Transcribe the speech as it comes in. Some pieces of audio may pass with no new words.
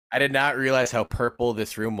I did not realize how purple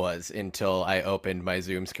this room was until I opened my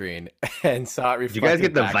Zoom screen and saw it Did you guys get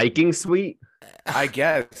reflected the back. Viking suite? I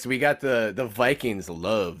guess we got the Vikings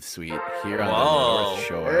love suite here on the North Whoa.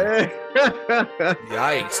 Shore.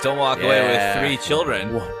 Yikes! Don't walk away with 3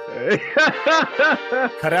 children.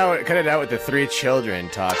 Cut it out with the 3 children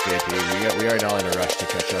talk, JP. We aren't all in a rush to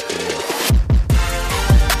catch up to you.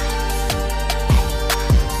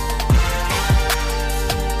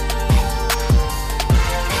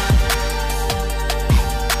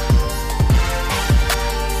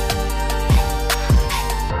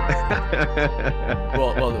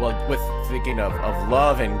 well, with thinking of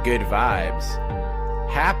love and good vibes,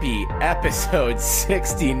 happy episode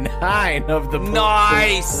 69 of the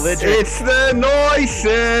Nice! It's the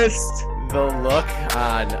Noicest! The look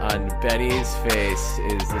on Benny's face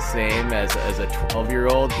is the same as a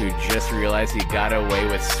 12-year-old who just realized he got away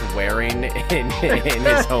with swearing in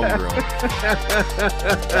his homeroom.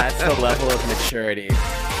 That's the level of maturity.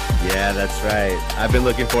 Yeah, that's right. I've been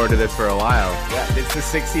looking forward to this for a while. Yeah, it's the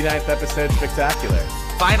 69th episode spectacular.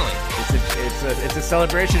 Finally. It's a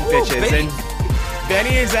celebration, bitches. Benny. And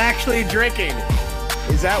Benny is actually drinking.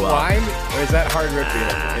 Is that wine or is that hard rip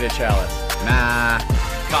in a chalice? Nah,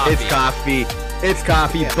 Coffee. It's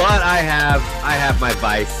coffee. Yeah. But I have my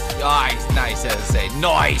vice. Nice as I say.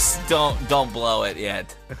 Nice. Don't blow it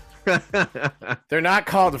yet. They're not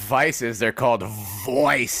called vices, they're called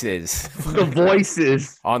voices. The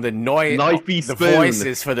voices on the the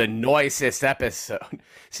voices for the Noicest episode.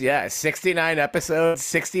 So yeah, 69 episodes,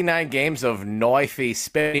 69 games of Noify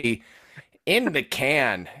Spinny in the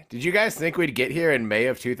can. Did you guys think we'd get here in May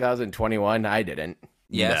of 2021? I didn't.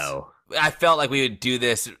 Yes. No. I felt like we would do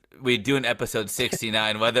this. We'd do an episode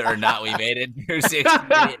 69, whether or not we made it through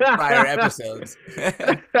 68 prior episodes.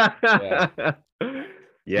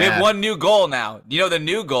 Yeah. We have one new goal now. You know the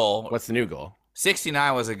new goal. What's the new goal?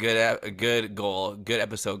 69 was a good goal, good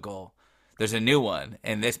episode goal. There's a new one,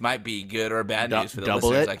 and this might be good or bad news for the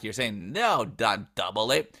listeners. Like you're saying, no, not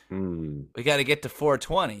double it. We got to get to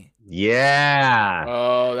 420. Yeah.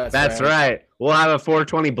 Oh, that's right. We'll have a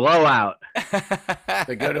 420 blowout.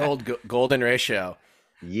 The good old golden ratio.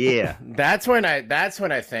 Yeah. That's when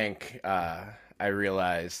I think I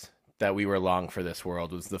realized that we were long for this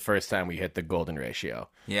world. Was the first time we hit the golden ratio.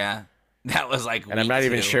 Yeah. That was like and I'm not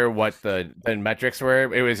even sure what the metrics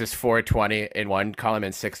were. It was just 420 in one column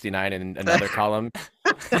and 69 in another column.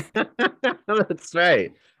 That's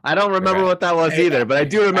right. I don't remember what that was either, but I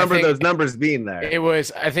do remember those numbers being there.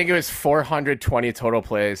 I think it was 420 total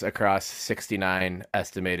plays across 69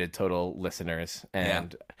 estimated total listeners.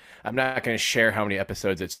 And I'm not going to share how many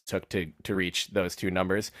episodes it took to reach those two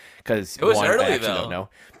numbers because it was early, I though. Don't know.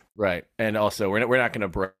 Right. And also we're not going to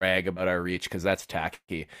brag about our reach because that's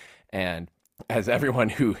tacky. And as everyone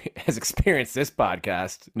who has experienced this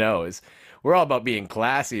podcast knows, we're all about being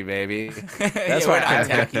classy, baby. That's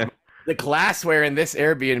why the glassware in this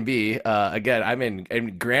Airbnb, again, I'm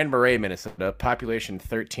in Grand Marais, Minnesota, population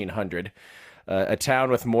 1,300, a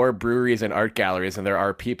town with more breweries and art galleries than there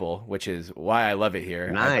are people, which is why I love it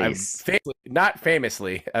here. Nice. Not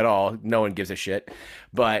famously at all. No one gives a shit.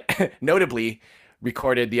 But notably,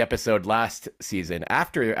 recorded the episode last season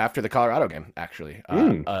after the Colorado game, actually.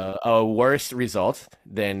 A worse result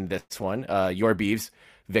than this one. Your Beavs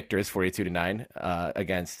victors 42-9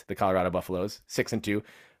 against the Colorado Buffaloes, 6-2,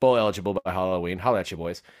 bowl eligible by Halloween. Holla at you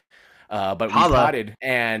boys. But we potted,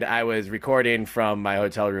 and I was recording from my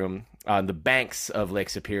hotel room on the banks of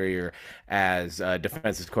Lake Superior as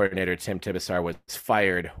defensive coordinator Tim Tibesar was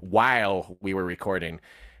fired while we were recording.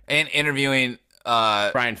 And interviewing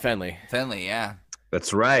Brian Fenley. Fenley, yeah.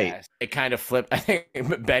 That's right. Yeah, it kind of flipped. I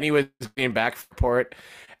think Benny was being back for report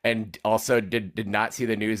and also did not see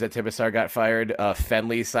the news that Tibesar got fired.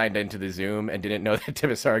 Fenley signed into the Zoom and didn't know that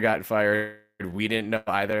Tibesar got fired. We didn't know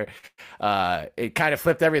either. It kind of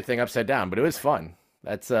flipped everything upside down, but it was fun.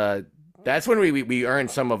 That's when we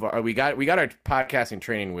earned some of our we got our podcasting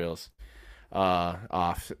training wheels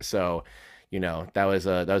off. So, that was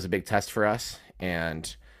a big test for us,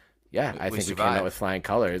 and yeah, I think we came out with flying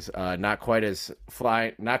colors. Not quite as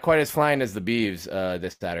flying as the Beavs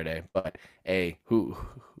this Saturday, but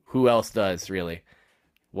who else does really?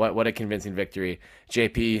 What a convincing victory.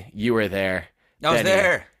 JP, you were there. I was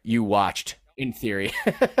there. You watched, in theory.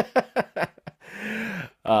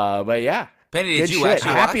 But yeah. Penny, did you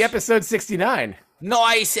actually watch? Happy episode 69.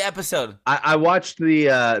 Nice episode. I watched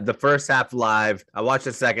the first half live. I watched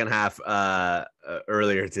the second half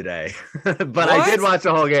earlier today, but I did watch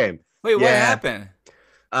the whole game. Wait, what happened?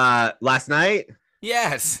 Last night?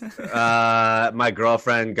 Yes. My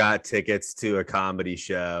girlfriend got tickets to a comedy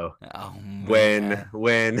show. Oh,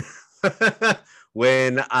 when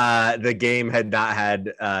when the game had not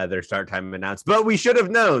had their start time announced. But we should have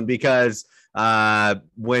known because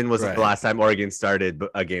when was it the last time Oregon started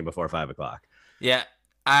a game before 5 o'clock? Yeah.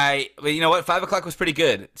 But you know what? 5 o'clock was pretty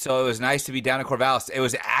good. So it was nice to be down in Corvallis. It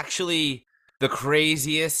was actually the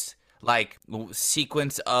craziest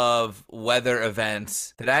sequence of weather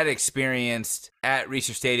events that I had experienced at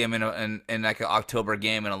Reser Stadium in like an October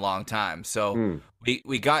game in a long time. So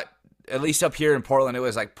we got, at least up here in Portland, it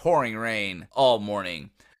was like pouring rain all morning.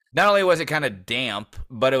 Not only was it kind of damp,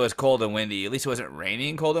 but it was cold and windy. At least it wasn't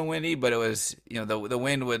raining cold and windy, but it was, the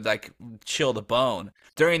wind would like chill the bone.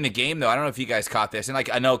 During the game, though, I don't know if you guys caught this. And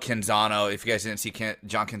I know Canzano, if you guys didn't see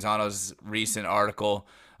John Canzano's recent article,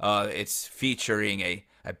 it's featuring a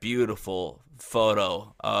beautiful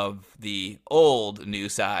photo of the old new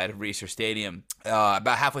side of Reser Stadium.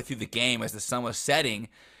 About halfway through the game, as the sun was setting,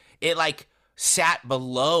 it sat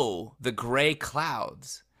below the gray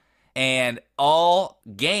clouds. And all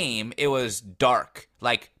game, it was dark,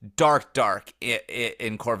 dark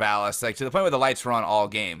in Corvallis, to the point where the lights were on all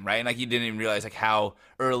game, right? And you didn't even realize how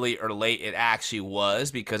early or late it actually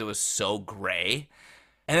was because it was so gray.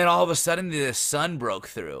 And then all of a sudden, the sun broke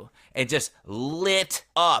through and just lit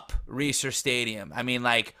up Reser Stadium. I mean,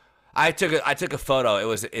 I took a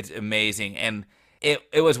photo. It's amazing, and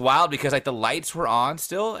it was wild because the lights were on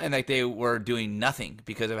still, and they were doing nothing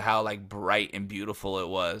because of how bright and beautiful it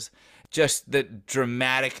was. Just the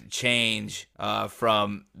dramatic change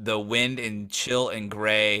from the wind and chill and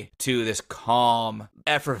gray to this calm,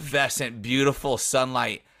 effervescent, beautiful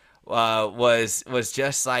sunlight was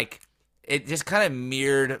just it just kind of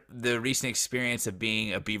mirrored the recent experience of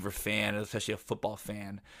being a Beaver fan, especially a football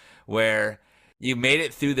fan, where you made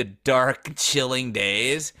it through the dark, chilling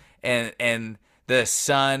days, and the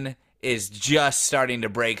sun is just starting to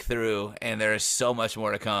break through, and there is so much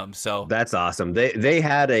more to come. So that's awesome. They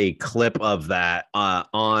had a clip of that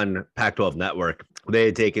on Pac-12 Network. They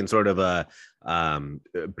had taken sort of a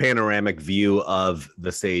panoramic view of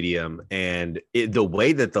the stadium, and the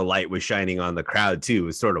way that the light was shining on the crowd too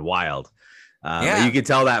was sort of wild. You could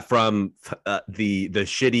tell that from the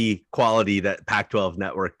shitty quality that Pac-12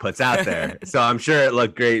 Network puts out there. So I'm sure it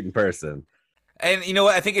looked great in person. And you know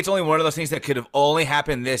what? I think it's only one of those things that could have only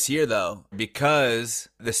happened this year, though, because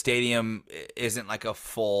the stadium isn't a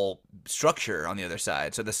full structure on the other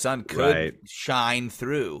side. So the sun could shine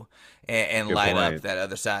through and light up that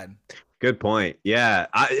other side. Good point. Yeah.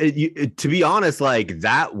 To be honest,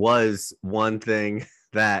 that was one thing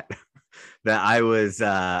that I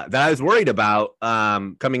was worried about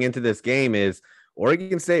coming into this game is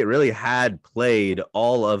Oregon State really had played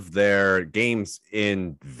all of their games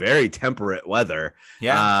in very temperate weather.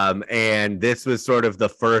 Yeah. And this was sort of the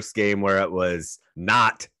first game where it was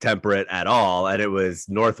not temperate at all, and it was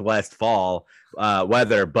northwest fall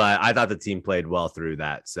weather, but I thought the team played well through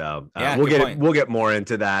that. So we'll get more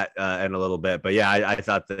into that in a little bit. But yeah, I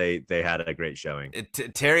thought they had a great showing.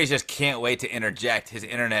 Terry just can't wait to interject. His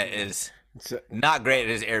internet is not great at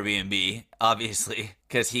his Airbnb, obviously,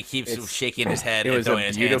 because he keeps shaking his head and throwing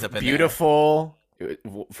his hands up in beautiful.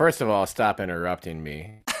 First of all, stop interrupting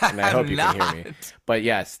me, and I hope you can hear me. But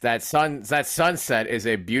yes, that sunset is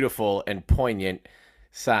a beautiful and poignant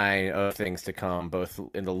sign of things to come, both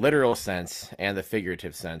in the literal sense and the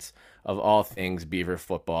figurative sense of all things Beaver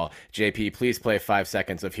football. JP, please play 5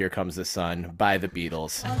 seconds of "Here Comes the Sun" by the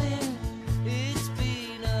Beatles.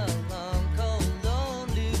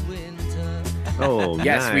 Oh,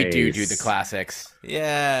 yes, nice. We do the classics.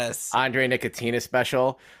 Yes. Andre Nicotina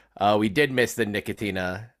special. We did miss the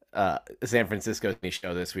Nicotina San Francisco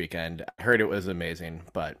show this weekend. I heard it was amazing,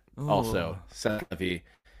 but also it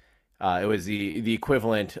was the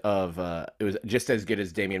equivalent of it was just as good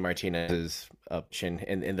as Damien Martinez's option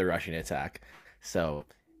in the Russian attack. So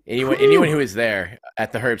anyone who is there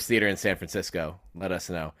at the Herbst Theater in San Francisco, let us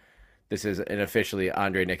know. This is an officially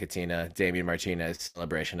Andre Nicotina, Damien Martinez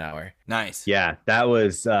celebration hour. Nice. Yeah, that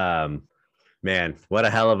was, man, what a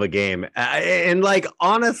hell of a game. And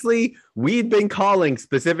honestly, we'd been calling,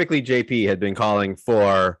 specifically JP had been calling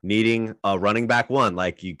for needing a running back one.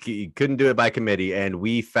 You couldn't do it by committee. And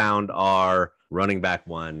we found our running back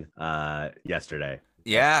one yesterday.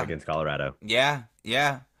 Yeah. Against Colorado. Yeah.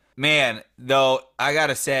 Man, though, I got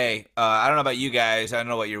to say, I don't know about you guys. I don't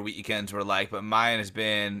know what your weekends were like, but mine has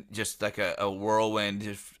been just a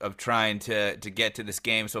whirlwind of trying to get to this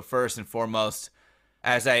game. So first and foremost,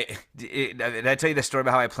 did I tell you the story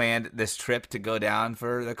about how I planned this trip to go down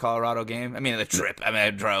for the Colorado game?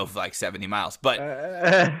 I drove 70 miles. But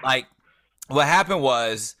what happened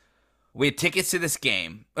was we had tickets to this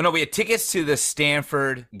game. Oh, no, we had tickets to the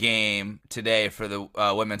Stanford game today for the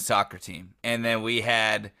women's soccer team. And then we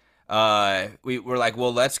had we were like,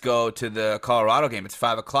 well, let's go to the Colorado game. It's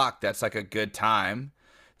 5:00. That's like a good time.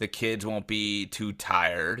 The kids won't be too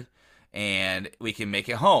tired, and we can make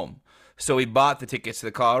it home. So we bought the tickets to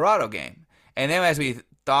the Colorado game. And then as we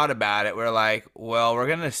thought about it, we're like, well, we're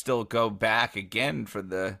going to still go back again for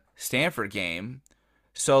the Stanford game.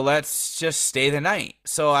 So let's just stay the night.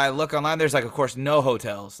 So I look online. There's like, of course, no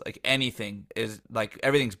hotels. Like anything is like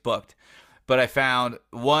everything's booked. But I found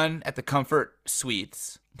one at the Comfort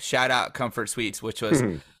Suites. Shout out Comfort Suites, which was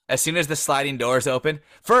as soon as the sliding doors open.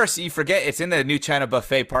 First, you forget it's in the New China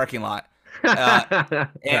Buffet parking lot.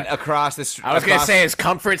 And across the street. I was going to say, is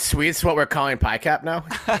Comfort Suites what we're calling Pie Cap now?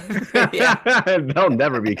 They'll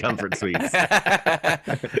never be Comfort Suites. But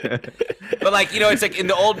like, it's like in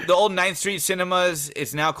the old 9th Street cinemas,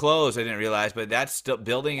 it's now closed. I didn't realize, but that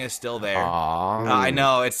building is still there. I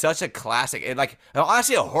know, it's such a classic.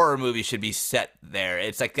 Honestly, a horror movie should be set there.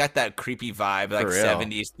 It's like got that creepy vibe, like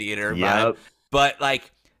 70s theater vibe. But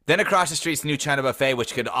like, then across the street's New China Buffet,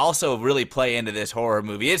 which could also really play into this horror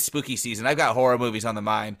movie. It's spooky season. I've got horror movies on the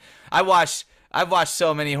mind. I've watched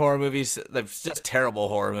so many horror movies, just terrible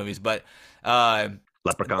horror movies. But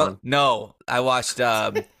Leprechaun. No, I watched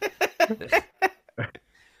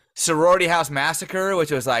Sorority House Massacre, which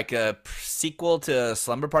was like a sequel to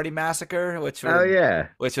Slumber Party Massacre, which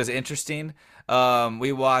was interesting.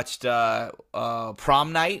 We watched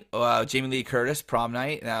Prom Night, Jamie Lee Curtis, Prom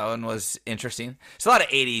Night. That one was interesting. It's a lot of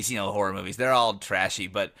 80s, horror movies. They're all trashy,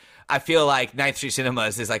 but I feel like 9th Street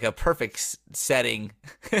Cinemas is like a perfect setting.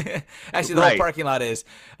 Actually, the whole parking lot is.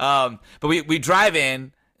 But we drive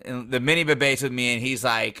in, and the minivan base with me, and he's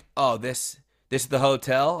like, oh, this is the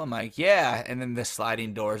hotel? I'm like, yeah. And then the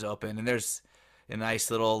sliding doors open, and there's a nice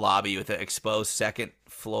little lobby with an exposed second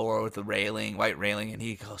floor with the white railing, and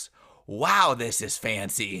he goes, wow, this is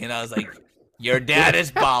fancy. And I was like, your dad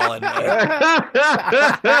is balling. The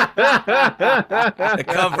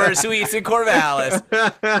Comfort Suites in Corvallis.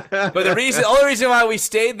 But the only reason why we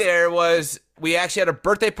stayed there was we actually had a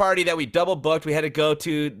birthday party that we double booked. We had to go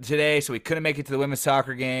to today, so we couldn't make it to the women's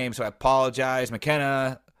soccer game. So I apologize.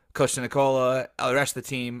 McKenna, Coach Nicola, the rest of the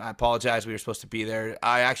team, I apologize. We were supposed to be there.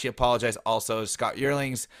 I actually apologize also, Scott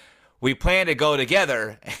Yearlings. We planned to go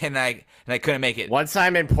together, and I couldn't make it. Once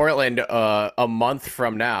I'm in Portland a month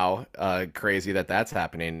from now, crazy that's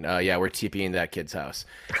happening. We're TPing that kid's house.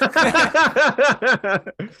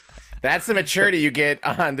 That's the maturity you get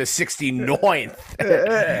on the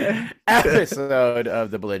 69th episode of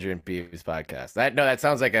the Belligerent Beavs podcast. That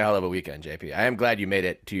sounds like a hell of a weekend, JP. I am glad you made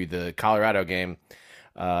it to the Colorado game,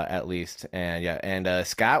 at least. And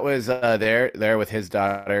Scott was there with his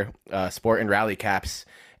daughter, sporting rally caps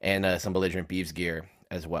and some Belligerent Beavs gear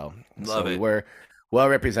as well. Love it. We were well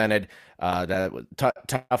represented. That was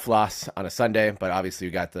tough loss on a Sunday, but obviously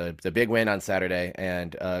we got the big win on Saturday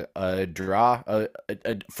and a draw, a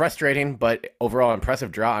frustrating but overall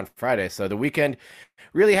impressive draw on Friday. So the weekend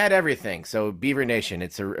really had everything. So Beaver Nation,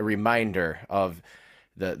 it's a reminder of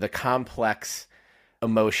the complex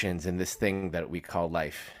emotions in this thing that we call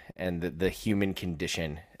life and the human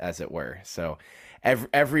condition, as it were. So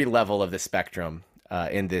every level of the spectrum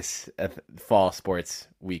in this fall sports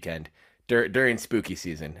weekend during spooky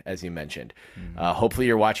season, as you mentioned. Hopefully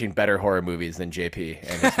you're watching better horror movies than JP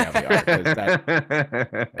and his family are, because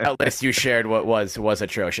that list you shared was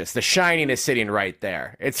atrocious. The Shining is sitting right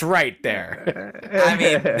there. It's right there. I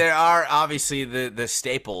mean, there are obviously the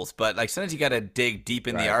staples, but like sometimes you got to dig deep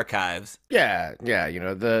in the archives. Yeah,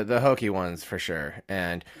 the hokey ones for sure.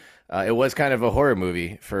 And it was kind of a horror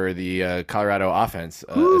movie for the Colorado offense,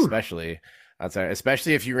 especially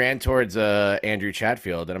if you ran towards Andrew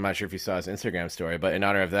Chatfield. And I'm not sure if you saw his Instagram story, but in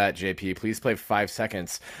honor of that, JP, please play 5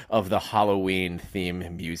 seconds of the Halloween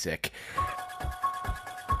theme music.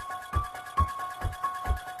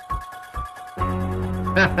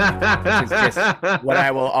 Which is just what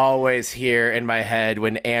I will always hear in my head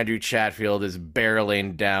when Andrew Chatfield is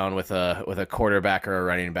barreling down with a quarterback or a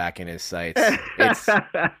running back in his sights.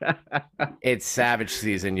 It's Savage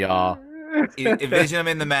season, y'all. Envision him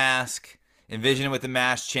in the mask. Envision him with the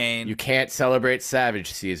mask chain. You can't celebrate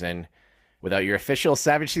Savage season without your official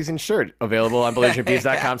Savage season shirt, available on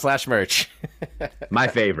BelligerentBeavs.com/merch. My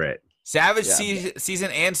favorite. Savage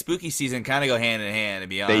season and spooky season kind of go hand in hand, to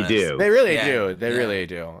be honest. They do. They really do. They really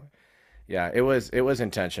do. Yeah, it was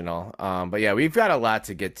intentional. But yeah, we've got a lot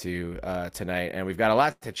to get to tonight, and we've got a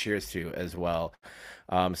lot to cheers to as well.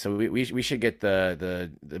 So we should get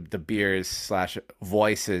the beers /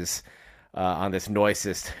 voices on this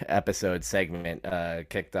Noicest episode segment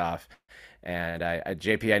kicked off. And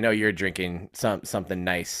JP, I know you're drinking something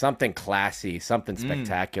nice, something classy, something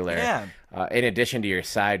spectacular. Yeah. In addition to your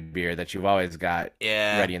side beer that you've always got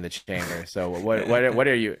ready in the chamber. So what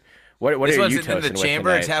are you? What this are one's you in toasting the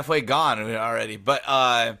chamber. with It's halfway gone already. But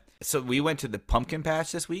so we went to the pumpkin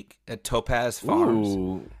patch this week at Topaz Farms.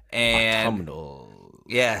 Ooh, and autumnal.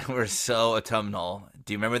 Yeah, we're so autumnal.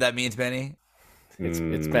 Do you remember what that means, Benny? It's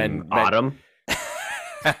been autumn. Does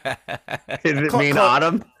it mean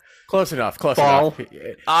autumn? Close enough. Fall.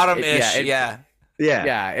 Autumn-ish. Yeah.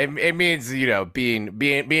 It means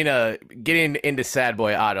getting into sad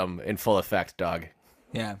boy autumn in full effect, dog.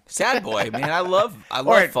 Yeah, sad boy, man. I love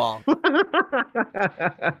fall.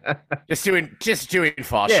 just doing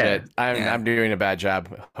fall shit. I'm doing a bad job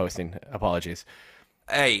hosting. Apologies.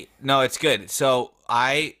 Hey, no, it's good. So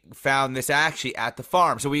I found this actually at the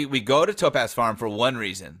farm. So we go to Topaz Farm for one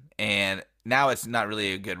reason, and now it's not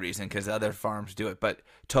really a good reason because other farms do it. But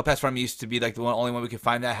Topaz Farm used to be like the only one we could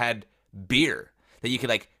find that had beer, that you could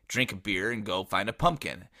like drink a beer and go find a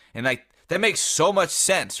pumpkin, and like that makes so much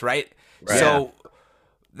sense, right? So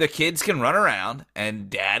the kids can run around and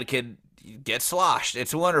Dad can get sloshed.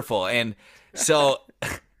 It's wonderful, and so.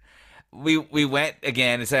 We went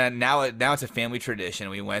again. Now it's a family tradition.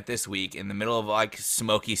 We went this week in the middle of like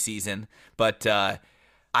smoky season, but I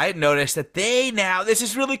had noticed that this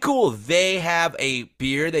is really cool. They have a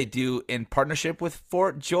beer they do in partnership with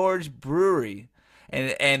Fort George Brewery,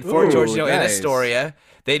 and Fort George, in Astoria,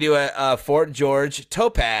 they do a Fort George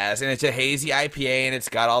Topaz, and it's a hazy IPA, and it's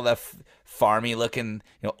got all the farmy looking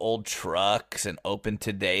old trucks and open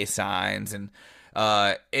today signs, and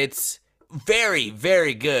it's very,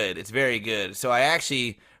 very good. It's very good. So I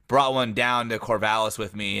actually brought one down to Corvallis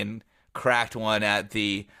with me and cracked one at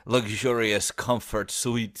the luxurious Comfort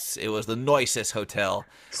Suites. It was the Noicest Hotel.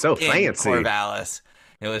 So in fancy. Corvallis.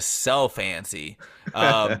 It was so fancy.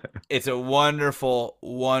 It's a wonderful,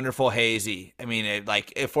 wonderful hazy. I mean,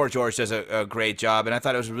 Fort George does a great job, and I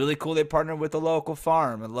thought it was really cool they partnered with a local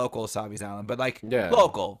farm, a local Savi's Island, but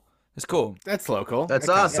local. It's cool. That's local. That's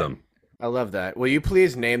awesome. Yeah. I love that. Will you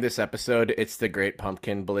please name this episode "It's the Great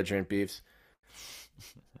Pumpkin Belligerent Beefs"?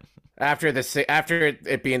 After it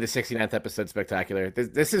being the 69th episode spectacular,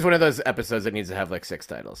 this is one of those episodes that needs to have like 6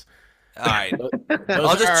 titles. All right,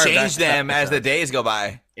 I'll just change them as the days go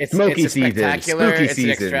by. It's smoky season, spooky it's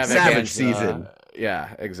season, savage season.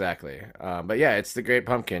 Yeah, exactly. But yeah, it's the Great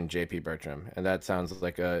Pumpkin, JP Bertram, and that sounds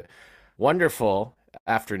like a wonderful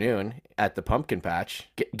afternoon at the pumpkin patch,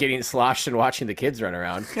 getting sloshed and watching the kids run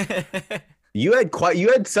around. You had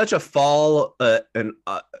such a fall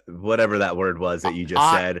whatever that word was that you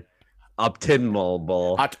just said.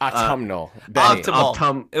 Optimal. Autumnal.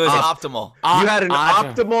 Optimal. It was optimal. You had an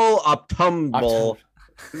autumnal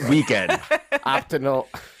weekend. Optimal.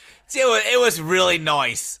 It was really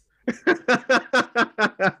nice.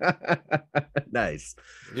 Nice.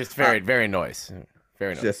 Just very, very nice.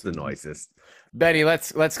 Very nice. Just the noicest. Benny,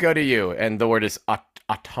 let's go to you, and the word is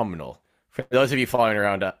autumnal. For those of you following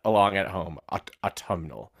around along at home,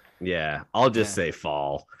 autumnal. Yeah, I'll just say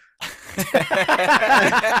fall. So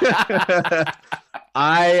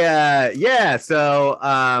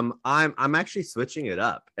I'm actually switching it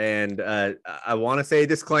up, and I want to say a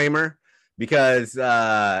disclaimer because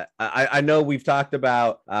I know we've talked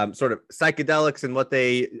about sort of psychedelics and what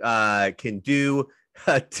they can do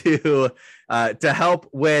to help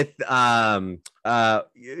with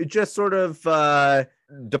just sort of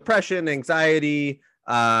depression, anxiety,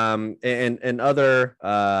 and other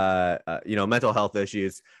mental health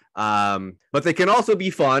issues. But they can also be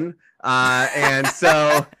fun, and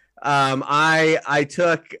so I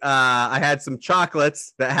had some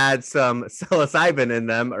chocolates that had some psilocybin in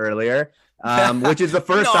them earlier, which is the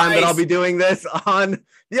first time that I'll be doing this on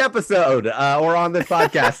the episode or on this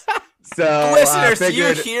podcast. So, listeners, do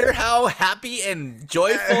you hear how happy and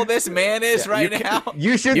joyful this man is now?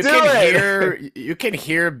 You should do it. You can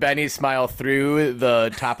hear Benny smile through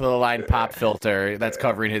the top of the line pop filter that's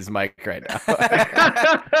covering his mic right now.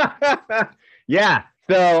 Yeah.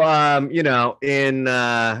 So, in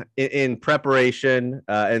preparation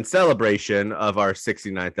and celebration of our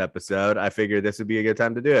 69th episode, I figured this would be a good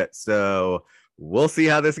time to do it. So we'll see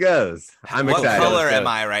how this goes. I'm excited. What color am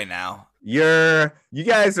I right now? You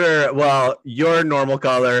guys are, your normal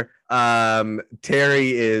color.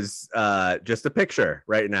 Terry is just a picture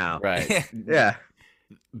right now. Right. Yeah.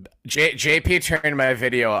 JP turned my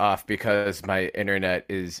video off because my internet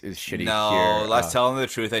is shitty. No, let's tell him the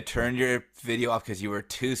truth. I turned your video off because you were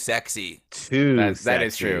too sexy. That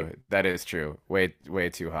is true. That is true. Way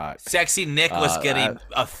too hot. Sexy Nick was getting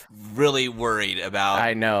really worried about.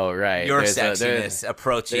 I know, right? Your sexiness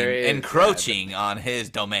encroaching on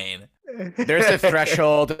his domain. There's a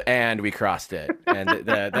threshold, and we crossed it. And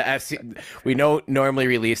the FC, we don't normally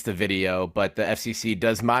release the video, but the FCC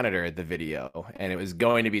does monitor the video, and it was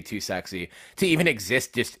going to be too sexy to even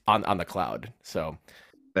exist just on the cloud. So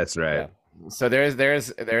that's right. Yeah. So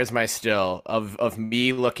there's my still of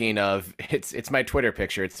me looking it's my Twitter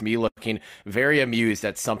picture. It's me looking very amused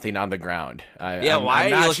at something on the ground. Why are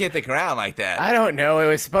you looking at the ground like that? I don't know. It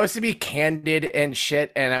was supposed to be candid and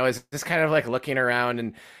shit, and I was just kind of like looking around,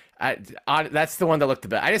 and that's the one that looked the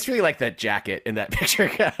best. I just really like that jacket in that picture.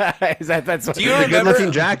 That's what, do you remember? A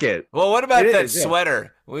good-looking jacket. Well, what about that sweater?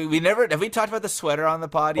 Yeah. We never have we talked about the sweater on the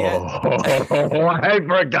pod yet? Oh, I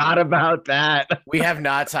forgot about that. We have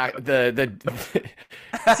not talked the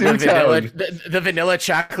vanilla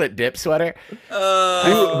chocolate dip sweater.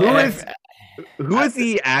 Who is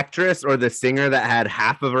the actress or the singer that had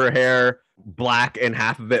half of her hair black and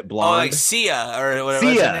half of it blonde? Oh, like Sia or whatever.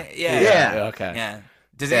 Sia. Yeah. Okay. Yeah.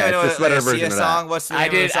 Does anyone know what a Sia song? What's the name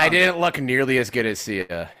of the song? I didn't look nearly as good as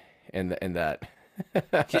Sia in that.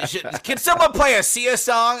 Can someone play a Sia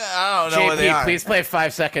song? I don't know what they are. Please play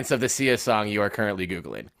 5 seconds of the Sia song you are currently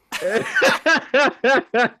Googling. Do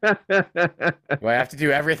I have to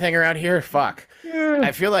do everything around here? Fuck. Yeah.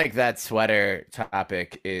 I feel like that sweater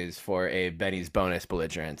topic is for a Benny's bonus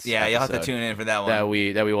belligerence. Yeah, you'll have to tune in for that one. That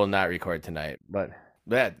we will not record tonight. But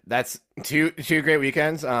that's two great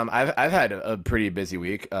weekends. I've had a pretty busy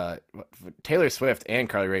week. Taylor Swift and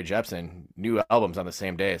Carly Rae Jepsen new albums on the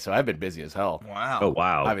same day, so I've been busy as hell. Wow. Oh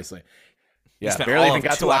wow. Obviously. Yeah, barely even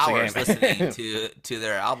got to watch the game. Listening to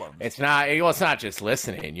their albums. It's not just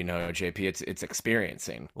listening, JP. It's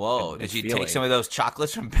experiencing. Whoa! Did you take some of those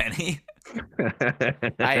chocolates from Benny?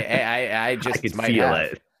 I just might feel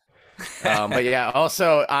have. it. But yeah,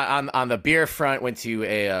 also on the beer front, went to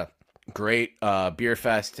a great beer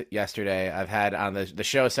fest yesterday. I've had on the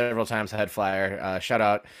show several times. I had Flyer. Shout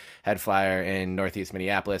out, had Flyer in Northeast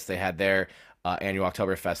Minneapolis. They had their annual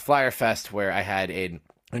Oktoberfest Flyer Fest, where I had an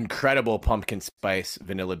incredible pumpkin spice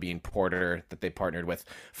vanilla bean porter that they partnered with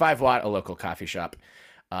 5 Watt, a local coffee shop.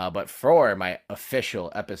 But for my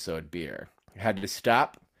official episode beer, I had to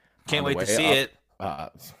stop. Can't wait to see it.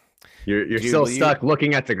 You're still stuck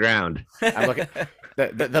looking at the ground. I'm looking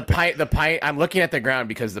the pint. I'm looking at the ground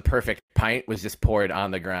because the perfect pint was just poured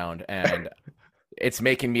on the ground, and it's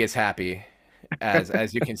making me as happy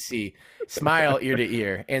as you can see. Smile ear to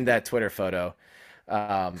ear in that Twitter photo.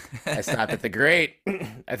 It's not that the great.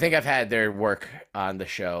 I think I've had their work on the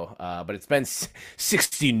show, but it's been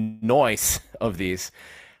 60 noise of these,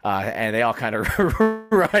 and they all kind of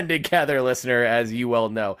run together, listener, as you well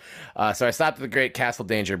know. So I stopped at the great Castle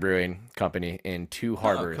Danger Brewing Company in Two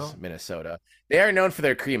Harbors, Minnesota. They are known for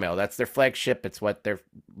their cream ale. That's their flagship. It's what they're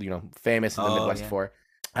famous in the Midwest for.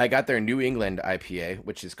 I got their New England IPA,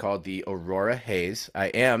 which is called the Aurora Haze. I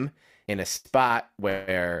am in a spot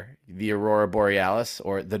where the Aurora Borealis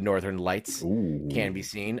or the Northern Lights can be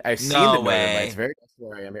seen. I've seen the Northern Lights. Very close to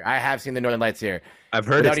where I am here. I have seen the Northern Lights here. I've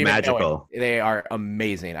heard it's magical. They are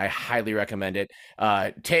amazing. I highly recommend it.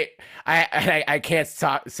 I can't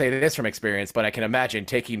say this from experience, but I can imagine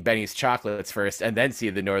taking Benny's chocolates first and then see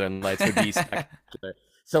the Northern Lights would be spectacular.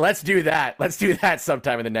 So let's do that. Let's do that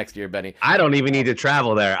sometime in the next year, Benny. I don't even need to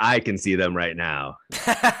travel there. I can see them right now.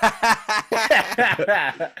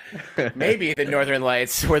 Maybe the Northern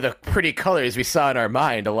Lights were the pretty colors we saw in our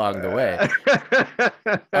mind along the way.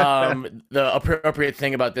 The appropriate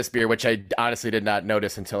thing about this beer, which I honestly did not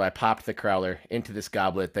notice until I popped the crowler into this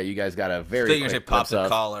goblet that you guys got a very quick pop the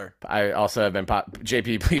collar. I also have been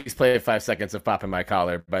JP, please play 5 seconds of Popping My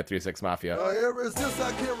Collar by 3 6 Mafia. Ever since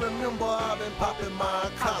I can remember, I've been popping my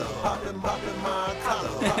collar, popping my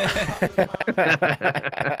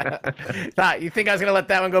collar. You think I was going to let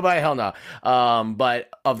that one go by? Hell no. But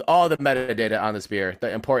of all the metadata on this beer,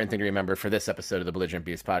 the important thing to remember for this episode of the Belligerent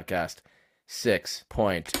Beast podcast,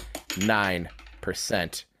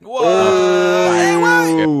 6.9%.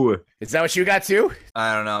 Whoa! Is that what you got too?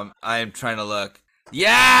 I don't know. I am trying to look.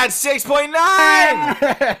 Yeah, it's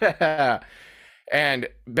 6.9! And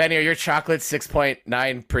Benny, are your chocolates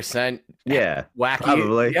 6.9%? Yeah, wacky.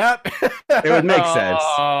 Probably. Yep. It would make sense.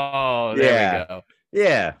 Oh, there we go.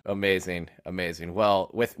 Yeah. Amazing.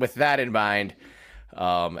 Well, with that in mind,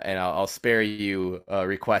 and I'll spare you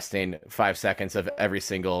requesting 5 seconds of every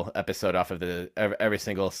single episode off of every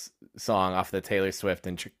single song off the Taylor Swift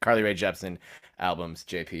and Carly Rae Jepsen albums.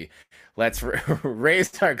 JP, let's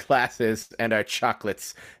raise our glasses and our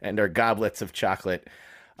chocolates and our goblets of chocolate.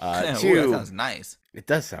 That sounds nice. It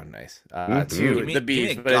does sound nice. To the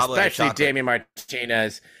Beast, but especially Damien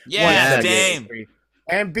Martinez. Yeah, Dame.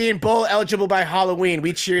 And being bowl eligible by Halloween.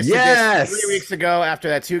 We cheers to Yes. this 3 weeks ago after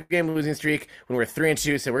that 2-game losing streak when we're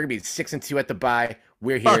 3-2. So we're going to be 6-2 at the bye.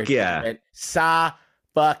 We're here. Fuck yeah. Sa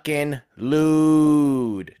fucking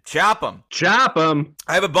lude. Chop them. Chop them.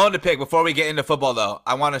 I have a bone to pick before we get into football, though.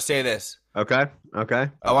 I want to say this. Okay.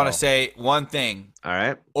 I want to say one thing. All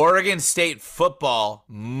right. Oregon State football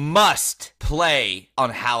must play on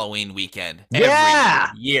Halloween weekend. Yeah.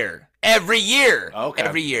 Every year. Okay.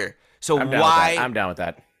 Every year. So I'm down with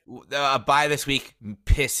that. Bye this week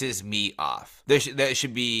pisses me off. That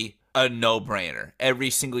should be a no-brainer. Every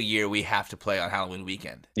single year we have to play on Halloween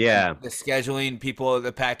weekend. Yeah. The scheduling people at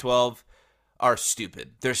the Pac-12 are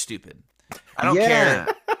stupid. They're stupid. I don't care.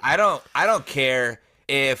 I don't care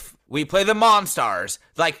if we play the Monstars.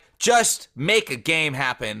 Like, just make a game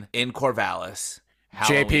happen in Corvallis.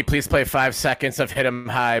 Halloween. JP, please play 5 seconds of Hit 'em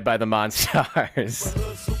High by the Monstars.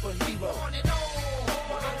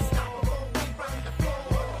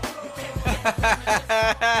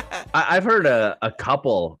 I've heard a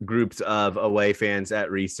couple groups of away fans at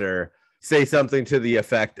Reeser say something to the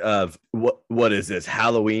effect of, what is this,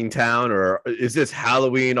 Halloween town, or is this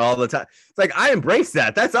Halloween all the time? It's like, I embrace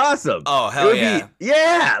that. That's awesome. Oh, hell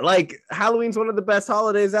yeah. Like, Halloween's one of the best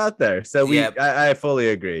holidays out there. So I fully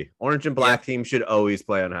agree. Orange and black team should always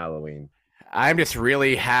play on Halloween. I'm just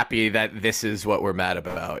really happy that this is what we're mad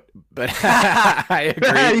about. But I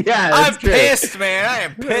agree. I'm pissed, man. I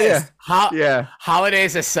am pissed.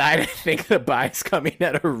 Holidays aside, I think the bye's coming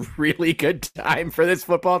at a really good time for this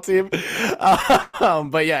football team.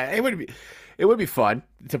 But yeah, it would be fun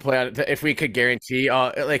to play on if we could guarantee,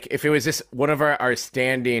 like if it was just one of our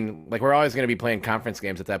standing, like we're always going to be playing conference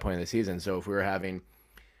games at that point in the season. So if we were having,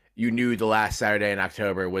 you knew the last Saturday in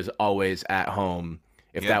October was always at home.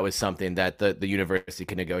 If that was something that the university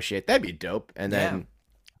could negotiate, that'd be dope. And then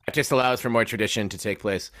it just allows for more tradition to take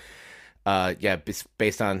place.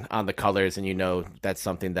 Based on the colors, and that's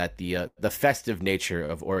something that the festive nature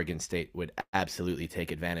of Oregon State would absolutely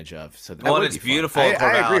take advantage of. So it's beautiful in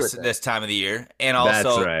Corvallis this time of the year, and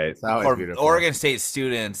also that's right. Oregon State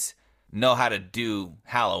students know how to do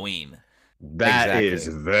Halloween. That is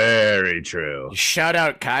very true. Shout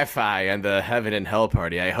out Chi-Fi and the Heaven and Hell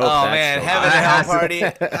Party. I hope. Oh man, Heaven and Hell Party. I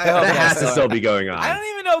hope that has to still be going on. I don't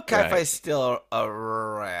even know if Chi-Fi's still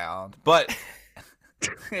around, but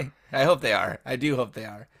I hope they are. I do hope they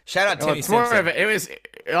are. Shout out Timmy Simpson. It was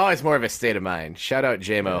always more of a state of mind. Shout out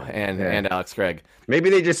JMO and Alex Craig. Maybe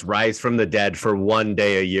they just rise from the dead for one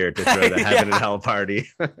day a year to throw the Heaven and Hell Party.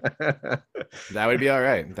 That would be all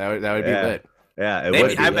right. That would be lit. Yeah,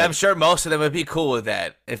 I'm sure most of them would be cool with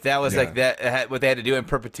that. If that was like that, what they had to do in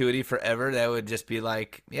perpetuity forever, that would just be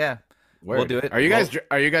like, we'll do it. Are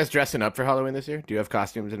you guys dressing up for Halloween this year? Do you have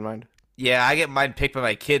costumes in mind? Yeah, I get mine picked by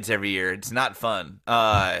my kids every year. It's not fun.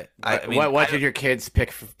 What did your kids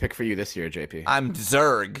pick for you this year, JP? I'm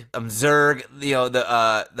Zurg.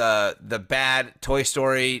 The bad Toy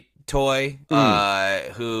Story toy,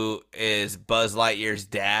 who is Buzz Lightyear's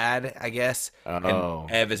dad, I guess. And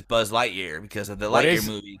Ev is Buzz Lightyear because of the Lightyear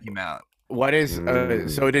movie came out. What is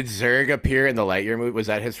so did Zurg appear in the Lightyear movie? Was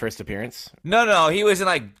that his first appearance? No, he was in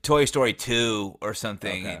like Toy Story 2 or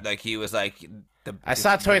something. Okay. Like he was like I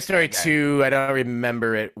saw Toy Story 2. I don't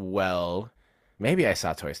remember it well. Maybe I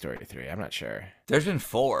saw Toy Story 3. I'm not sure. There's been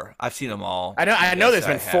 4. I've seen them all. I know there's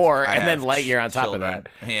been 4, and then Lightyear on top of that.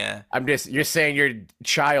 Yeah. You're saying your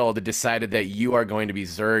child decided that you are going to be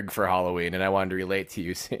Zurg for Halloween, and I wanted to relate to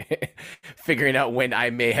you figuring out when I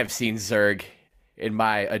may have seen Zurg in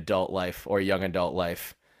my adult life or young adult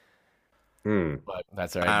life. But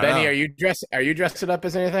that's all right. Benny, are you dressed up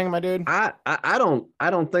as anything, my dude? I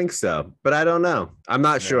don't think so, but I don't know. I'm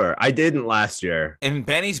not sure. I didn't last year. In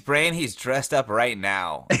Benny's brain, he's dressed up right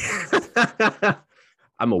now.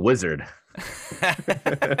 I'm a wizard.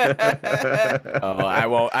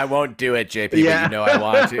 I won't do it, JP. Yeah. But you know I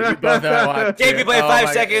want to. You both know I want to. JP played 5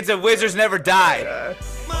 seconds and wizards never die.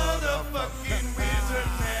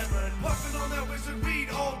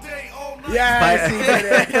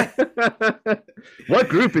 Yeah. What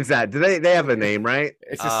group is that? Do they have a name, right?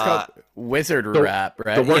 It's just called Wizard Rap,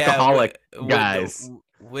 right? The Workaholic guys.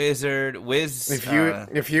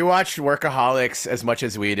 If you watched Workaholics as much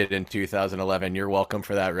as we did in 2011, you're welcome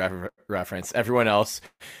for that reference. Everyone else,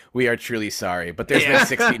 we are truly sorry. But there's been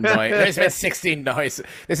 16 noise. There's been 16 noise.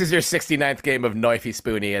 This is your 69th game of Noify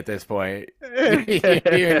Spoonie at this point.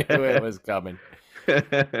 You knew it was coming.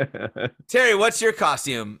 Terry, what's your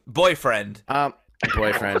costume? Boyfriend.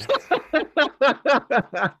 Boyfriend.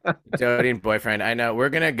 Doting boyfriend. I know we're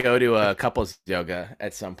gonna go to a couples yoga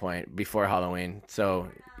at some point before Halloween. So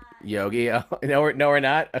Yogi. Oh, no, we're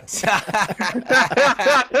not.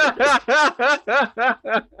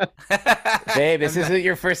 Babe, this isn't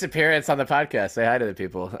your first appearance on the podcast. Say hi to the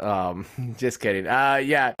people. Just kidding.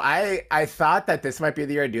 Yeah, I thought that this might be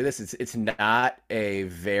the year to do this. It's not a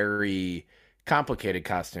very complicated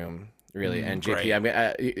costume, really. And JP, I mean,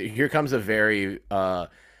 here comes a very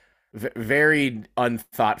very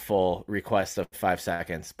unthoughtful request of 5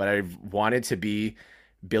 seconds, but I wanted to be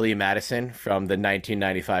Billy Madison from the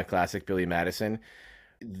 1995 classic Billy Madison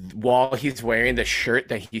while he's wearing the shirt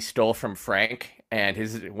that he stole from Frank, and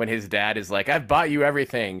when his dad is like, I've bought you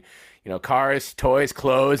everything, cars, toys,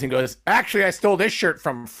 clothes, and goes, actually, I stole this shirt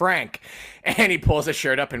from Frank, and he pulls a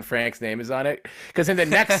shirt up and Frank's name is on it. Because in the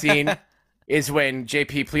next scene is when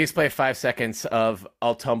JP, please play 5 seconds of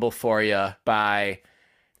I'll Tumble For Ya by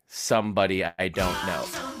somebody I don't know.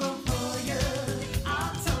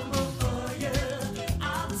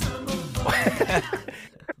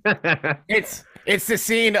 It's the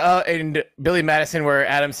scene in Billy Madison where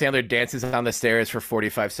Adam Sandler dances on the stairs for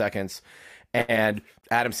 45 seconds, and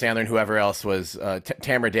Adam Sandler and whoever else was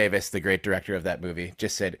Tamara Davis, the great director of that movie,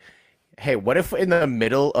 just said, hey, what if in the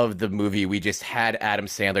middle of the movie we just had Adam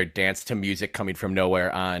Sandler dance to music coming from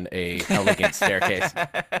nowhere on a elegant staircase?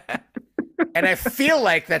 And I feel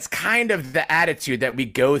like that's kind of the attitude that we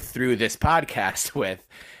go through this podcast with.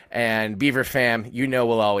 And Beaver fam,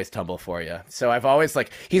 we'll always tumble for you. So I've always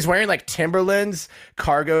he's wearing Timberlands,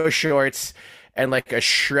 cargo shorts, and a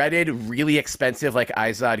shredded, really expensive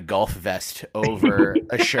Izod golf vest over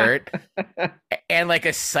a shirt, and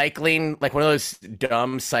a cycling, one of those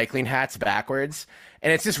dumb cycling hats backwards.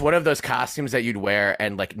 And it's just one of those costumes that you'd wear,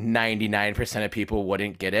 and 99% of people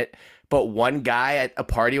wouldn't get it. But one guy at a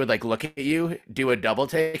party would look at you, do a double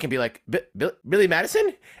take, and be like, Billy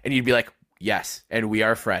Madison? And you'd be like, yes, and we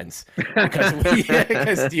are friends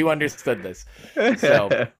because you understood this.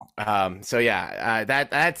 So yeah,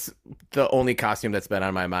 that's the only costume that's been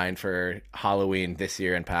on my mind for Halloween this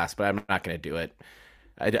year and past. But I'm not going to do it.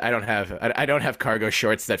 I don't have cargo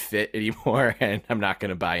shorts that fit anymore, and I'm not going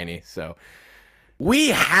to buy any. So we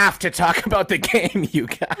have to talk about the game, you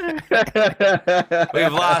guys.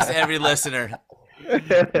 We've lost every listener.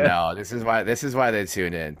 No, this is why they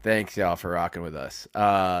tune in. Thanks y'all for rocking with us.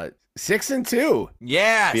 6-2.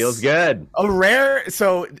 Yes. Feels good.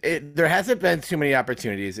 There hasn't been too many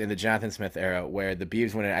opportunities in the Jonathan Smith era where the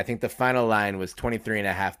Beavs win it. I think the final line was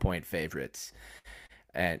 23.5-point favorites.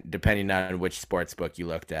 And depending on which sports book you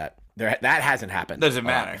looked at, that hasn't happened. Doesn't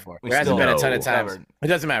matter. There hasn't been a ton of times. It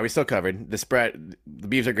doesn't matter. We still covered the spread. The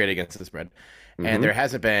Beavs are great against the spread. And there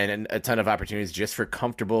hasn't been a ton of opportunities just for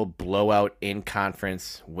comfortable blowout in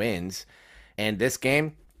conference wins. And this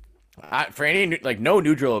game, for any no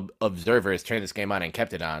neutral observers turned this game on and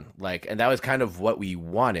kept it on, and that was kind of what we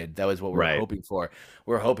wanted. That was what we were hoping for.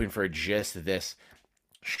 We're hoping for just this: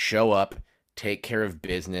 show up, take care of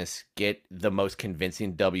business, get the most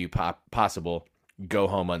convincing W possible, go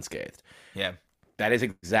home unscathed. Yeah, that is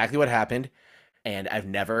exactly what happened, and I've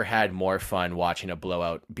never had more fun watching a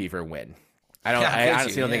blowout Beaver win. I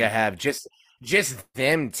honestly don't think I have. Just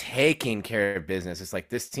them taking care of business. It's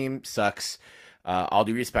this team sucks. All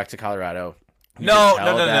due respect to Colorado. No.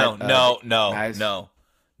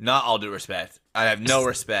 Not all due respect. I have no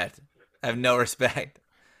respect.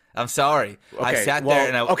 I'm sorry. Okay, I sat there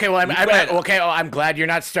and I'm glad you're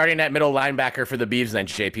not starting at middle linebacker for the Beavs then,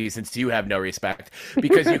 JP, since you have no respect,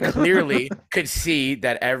 because you clearly could see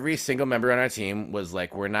that every single member on our team was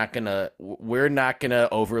we're not gonna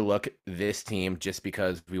overlook this team just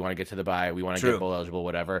because we want to get to the bye, we want to get bowl eligible,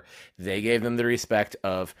 whatever. They gave them the respect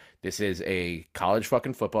of, this is a college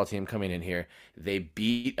fucking football team coming in here. They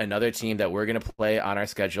beat another team that we're gonna play on our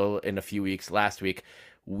schedule in a few weeks last week.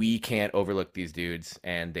 We can't overlook these dudes,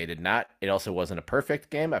 and they did not. It also wasn't a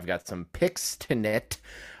perfect game. I've got some picks to knit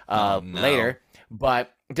later,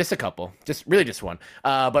 but just a couple, just one.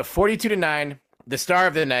 But 42-9, the star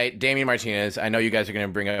of the night, Damien Martinez. I know you guys are going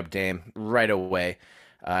to bring up Dame right away.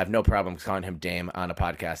 I have no problem calling him Dame on a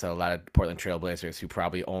podcast. A lot of Portland Trailblazers who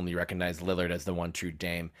probably only recognize Lillard as the one true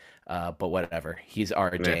Dame. But whatever. He's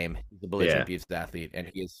our Dame. He's the belligerent Beavs athlete,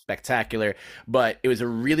 and he is spectacular. But it was a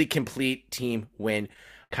really complete team win.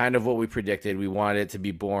 Kind of what we predicted. We wanted it to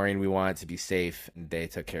be boring. We wanted it to be safe. And they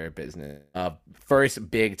took care of business. First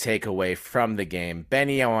big takeaway from the game.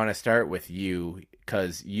 Benny, I want to start with you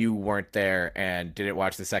because you weren't there and didn't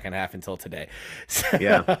watch the second half until today.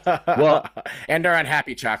 Yeah. Well, and are on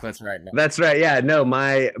happy chocolates right now. That's right. Yeah. No,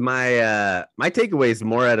 my takeaway is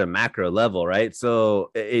more at a macro level, right? So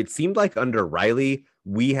it seemed like under Riley,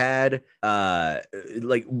 we had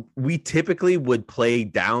we typically would play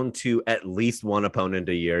down to at least one opponent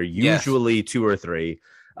a year, usually two or three.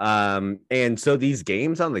 And so these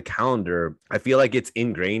games on the calendar, I feel like it's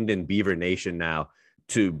ingrained in Beaver Nation now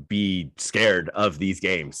to be scared of these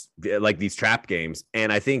games, like these trap games.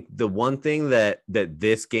 And I think the one thing that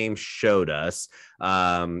this game showed us,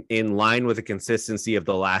 in line with the consistency of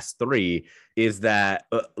the last three, is that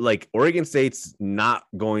like Oregon State's not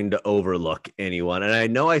going to overlook anyone. And I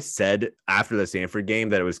know I said after the Stanford game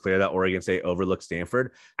that it was clear that Oregon State overlooked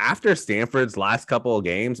Stanford. After Stanford's last couple of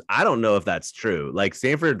games, I don't know if that's true. Like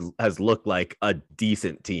Stanford has looked like a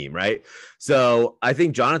decent team, right? So I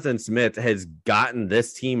think Jonathan Smith has gotten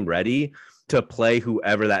this team ready to play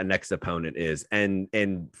whoever that next opponent is. And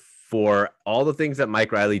for all the things that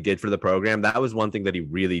Mike Riley did for the program, that was one thing that he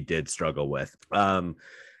really did struggle with.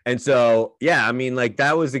 And so, yeah, I mean, like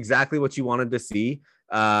that was exactly what you wanted to see.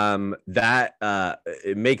 It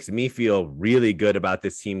makes me feel really good about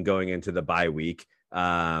this team going into the bye week.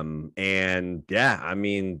 And yeah, I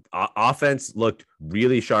mean, offense looked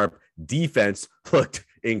really sharp. Defense looked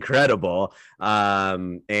incredible.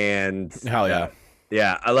 And hell yeah.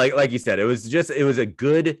 Yeah, like you said, it was a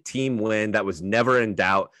good team win that was never in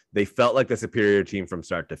doubt. They felt like the superior team from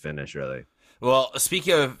start to finish, really. Well,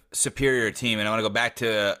 speaking of superior team, and I want to go back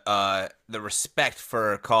to the respect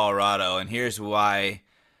for Colorado, and here's why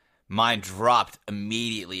mine dropped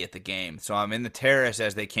immediately at the game. So I'm in the terrace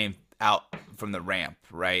as they came out from the ramp,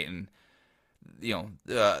 right? And, you know,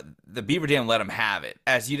 the Beaver Dam let them have it,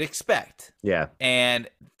 as you'd expect. Yeah. And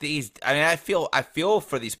I feel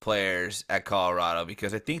for these players at Colorado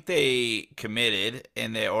because I think they committed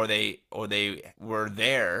and they were there when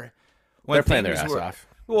they're playing their ass off.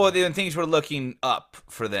 Well, then things were looking up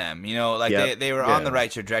for them, you know, like they were on the right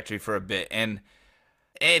trajectory for a bit, and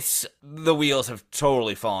the wheels have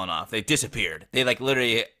totally fallen off. They disappeared. They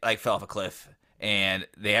literally fell off a cliff, and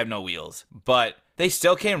they have no wheels. But they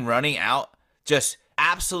still came running out, just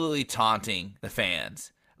absolutely taunting the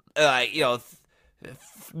fans,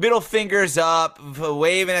 middle fingers up,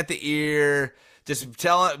 waving at the ear, just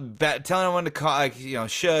telling everyone to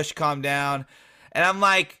shush, calm down, and I'm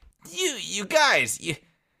like, you guys,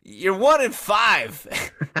 You're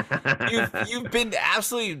 1-5. You've been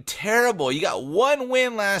absolutely terrible. You got one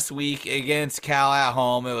win last week against Cal at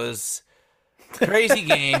home. It was a crazy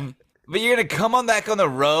game. But you're going to come back on the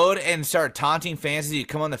road and start taunting fans as you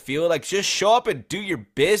come on the field? Just show up and do your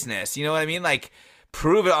business. You know what I mean?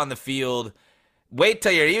 Prove it on the field. Wait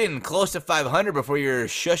till you're even close to 500 before you're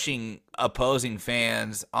shushing opposing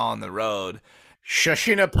fans on the road.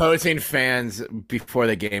 Shushing opposing fans before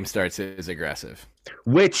the game starts is aggressive.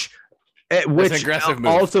 Which aggressive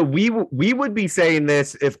move. Also we would be saying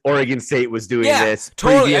this if Oregon State was doing this.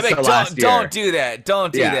 Totally. Don't do that.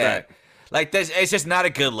 Don't do that. Right. It's just not a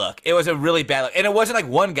good look. It was a really bad look, and it wasn't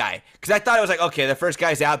one guy, because I thought it was okay, the first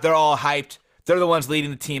guy's out, they're all hyped, they're the ones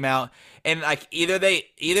leading the team out, and either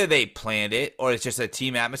they planned it, or it's just a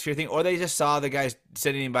team atmosphere thing, or they just saw the guys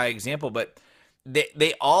setting by example. But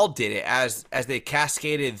they all did it as they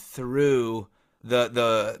cascaded through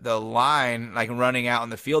the line, running out on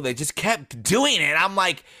the field. They just kept doing it. I'm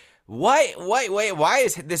like, why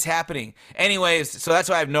is this happening? Anyways, so that's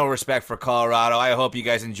why I have no respect for Colorado. I hope you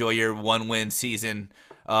guys enjoy your 1-win season.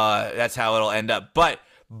 That's how it'll end up. But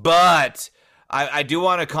I do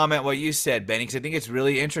want to comment what you said, Benny, because I think it's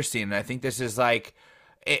really interesting. And I think this is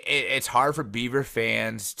it's hard for Beaver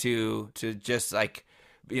fans to just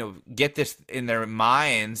get this in their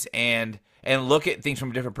minds and look at things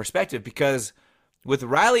from a different perspective, because with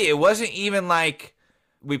Riley, it wasn't even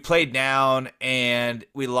we played down and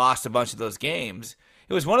we lost a bunch of those games.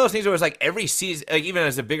 It was one of those things where it was every season, even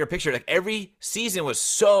as a bigger picture, every season was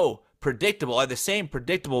so predictable, the same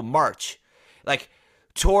predictable march,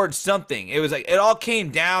 towards something. It was it all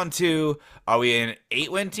came down to, are we an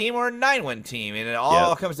 8-win team or a 9-win team? And it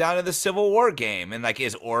all comes down to the Civil War game. And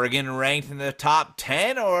is Oregon ranked in the top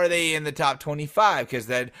 10 or are they in the top 25? Because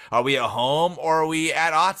then, are we at home or are we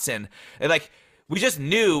at Autzen? And we just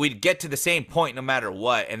knew we'd get to the same point no matter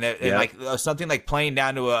what. And something playing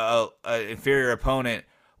down to a inferior opponent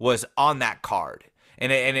was on that card.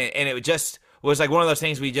 And it just was one of those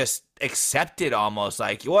things we just accepted almost,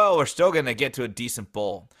 well, we're still going to get to a decent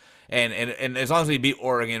bowl. And as long as we beat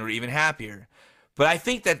Oregon, we're even happier. But I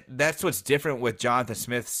think that's what's different with Jonathan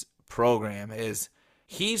Smith's program, is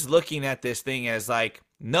he's looking at this thing as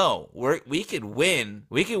no, we could win.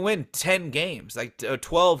 We can win 10 games,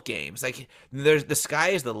 12 games. The sky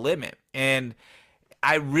is the limit. And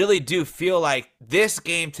I really do feel like this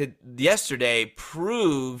game to yesterday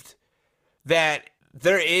proved that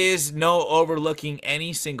there is no overlooking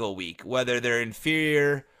any single week, whether they're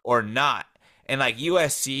inferior or not. And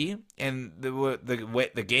USC and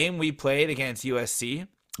the game we played against USC,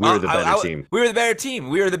 We were the better team. We were the better team.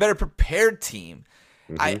 We were the better prepared team.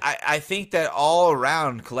 Mm-hmm. I think that all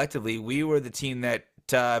around collectively, we were the team that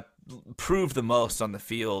proved the most on the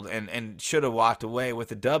field and should have walked away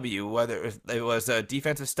with a W, whether it was a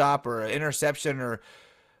defensive stop or an interception or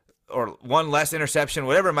one less interception,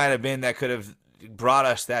 whatever it might have been that could have brought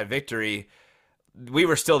us that victory. We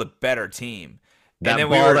were still the better team. That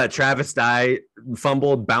ball that Travis Dye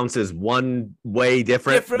fumbled bounces one way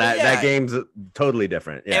different. That game's totally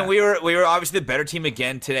different. Yeah. And we were obviously the better team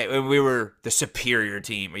again today. We were the superior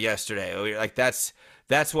team yesterday.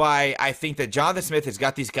 That's why I think that Jonathan Smith has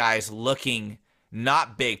got these guys looking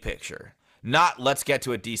not big picture, not let's get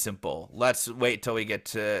to a decent bowl. Let's wait till we get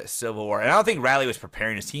to Civil War. And I don't think Riley was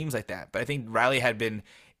preparing his teams like that, but I think Riley had been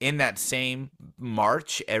in that same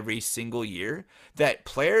march every single year that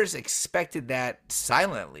players expected that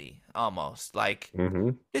silently almost. Like,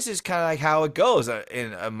 This is kind of like how it goes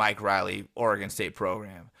in a Mike Riley Oregon State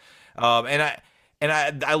program. And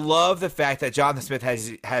I love the fact that Jonathan Smith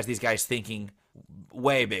has these guys thinking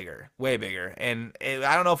way bigger. And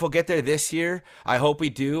I don't know if we'll get there this year. I hope we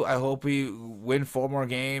do. I hope we win 4 more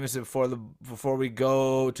games before we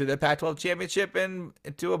go to the Pac-12 championship and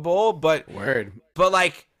to a bowl. But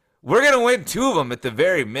like, we're going to win 2 of them at the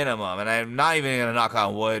very minimum, and I'm not even going to knock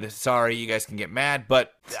on wood. Sorry, you guys can get mad,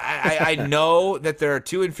 but I know that there are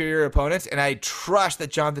 2 inferior opponents, and I trust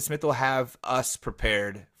that Jonathan Smith will have us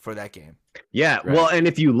prepared for that game. Yeah, right. Well, and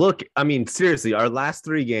if you look, I mean, seriously, our last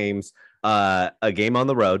 3 games, a game on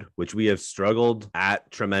the road, which we have struggled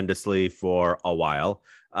at tremendously for a while,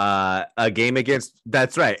 a game against,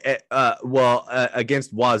 that's right,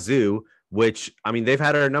 against Wazoo, which, I mean, they've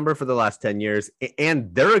had our number for the last 10 years,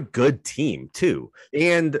 and they're a good team too.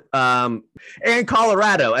 And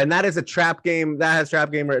Colorado, and that is a trap game that has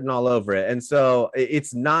trap game written all over it. And so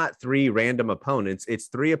it's not 3 random opponents. It's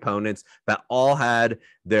 3 opponents that all had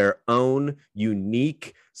their own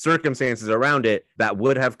unique circumstances around it that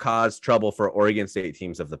would have caused trouble for Oregon State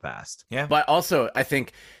teams of the past. Yeah. But also, I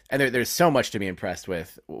think, and there's so much to be impressed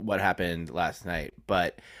with what happened last night,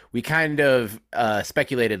 but we kind of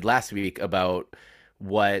speculated last week about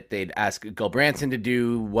what they'd ask Gulbranson to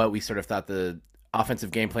do, what we sort of thought the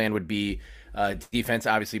offensive game plan would be. Defense,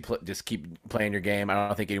 obviously, just keep playing your game. I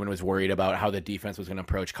don't think anyone was worried about how the defense was going to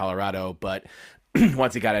approach Colorado, but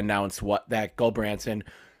once it got announced that Gulbranson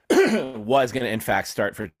was going to, in fact,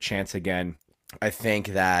 start for Chance again, I think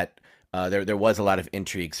that there was a lot of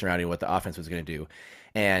intrigue surrounding what the offense was going to do.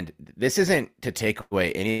 And this isn't to take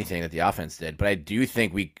away anything that the offense did, but I do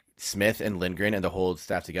think Smith and Lindgren and the whole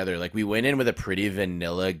staff together, like, we went in with a pretty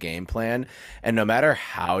vanilla game plan. And no matter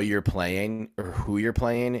how you're playing or who you're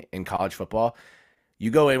playing in college football,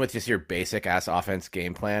 you go in with just your basic ass offense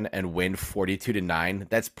game plan and win 42-9.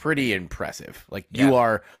 That's pretty impressive. Like, you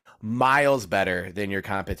are miles better than your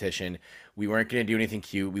competition. We weren't going to do anything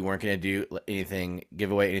cute. We weren't going to do anything,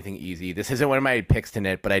 give away anything easy. This isn't one of my picks to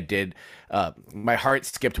knit, but I did. My heart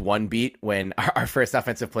skipped one beat when our first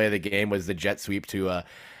offensive play of the game was the jet sweep to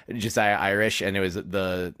Josiah Irish, and it was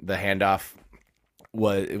the handoff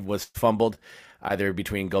was fumbled either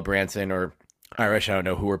between Gulbranson or Irish. I don't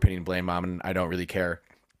know who we're putting blame on, and I don't really care.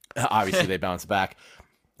 Obviously, they bounced back.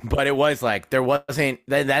 But it was like,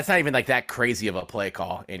 that's not even like that crazy of a play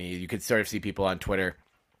call. And you could sort of see people on Twitter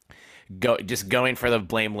going for the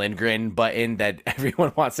blame Lindgren button that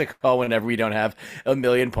everyone wants to call whenever we don't have a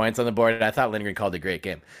million points on the board. And I thought Lindgren called a great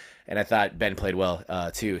game. And I thought Ben played well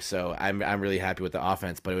too. So I'm really happy with the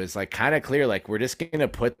offense. But it was like kind of clear, like, we're just going to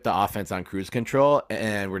put the offense on cruise control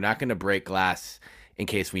and we're not going to break glass in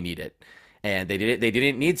case we need it. And they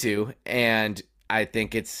didn't need to. And I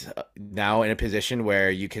think it's now in a position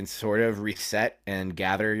where you can sort of reset and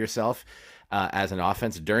gather yourself as an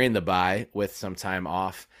offense during the bye with some time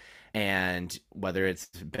off. And whether it's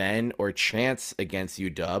Ben or Chance against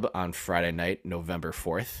UW on Friday night, November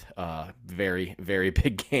 4th, very, very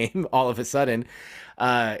big game all of a sudden,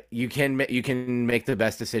 you can make the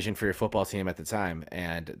best decision for your football team at the time.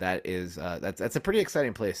 And that is that's a pretty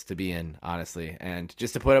exciting place to be in, honestly. And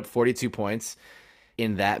just to put up 42 points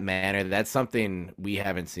in that manner, that's something we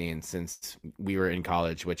haven't seen since we were in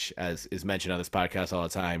college, which, as is mentioned on this podcast all the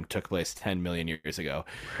time, took place 10 million years ago.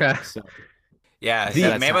 So, yeah,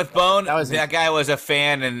 Mammoth Bone, that guy was a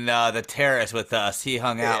fan in the terrace with us. He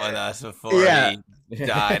hung out with us before he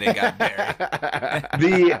died and got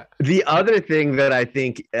buried. The other thing that I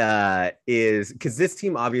think is, because this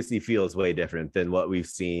team obviously feels way different than what we've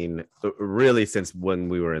seen really since when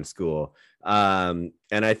we were in school. And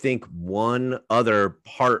I think one other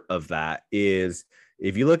part of that is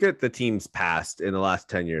if you look at the teams past in the last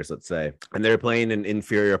 10 years, let's say, and they're playing an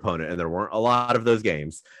inferior opponent, and there weren't a lot of those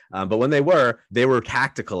games, but when they were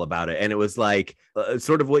tactical about it. And it was like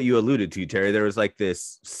sort of what you alluded to, Terry. There was like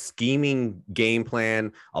this scheming game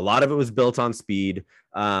plan. A lot of it was built on speed.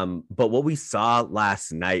 But what we saw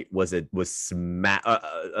last night was last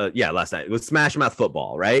night it was smash mouth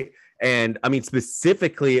football, right? And I mean,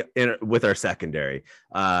 specifically with our secondary,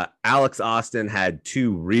 Alex Austin had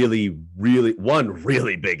one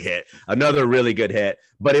really big hit, another really good hit.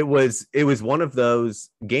 But it was one of those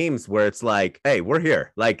games where it's like, hey, we're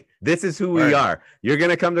here. Like, this is who we are. You're going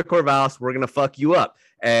to come to Corvallis. We're going to fuck you up,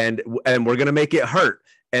 and we're going to make it hurt.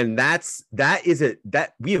 And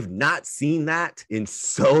that we have not seen that in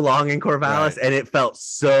so long in Corvallis. Right. And it felt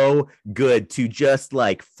so good to just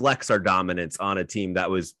like flex our dominance on a team that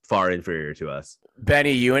was far inferior to us.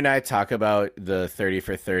 Benny, you and I talk about the 30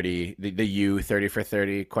 for 30, the U 30 for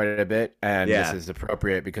 30 quite a bit. And This is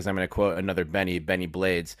appropriate because I'm going to quote another Benny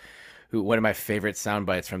Blades, who, one of my favorite sound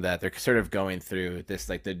bites from that. They're sort of going through this,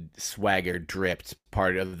 like the swagger dripped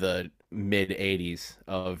part of the mid 80s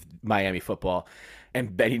of Miami football.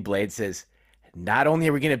 And Benny Blade says, not only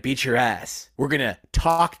are we going to beat your ass, we're going to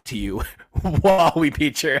talk to you while we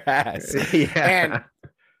beat your ass. Yeah.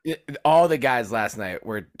 And all the guys last night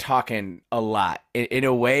were talking a lot in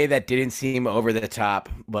a way that didn't seem over the top,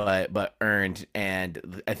 but earned.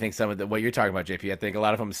 And I think some of what you're talking about, JP, I think a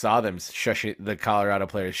lot of them saw them shushing the Colorado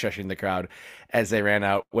players, shushing the crowd as they ran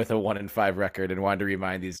out with a 1-5 record, and wanted to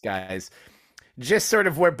remind these guys just sort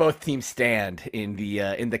of where both teams stand in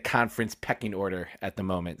the conference pecking order at the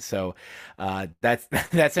moment. So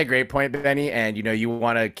that's a great point, Benny. And you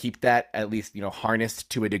want to keep that at least harnessed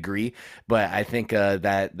to a degree. But I think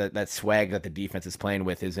that swag that the defense is playing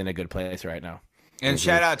with is in a good place right now. And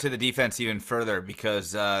shout out to the defense even further,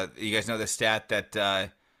 because you guys know the stat that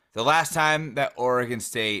the last time that Oregon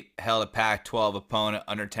State held a Pac-12 opponent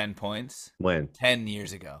under 10 points? When? 10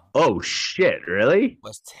 years ago. Oh, shit. Really? It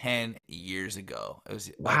was 10 years ago. It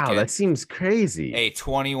was, wow, that seems crazy. A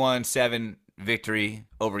 21-7 victory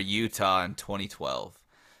over Utah in 2012.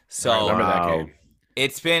 So I remember that game.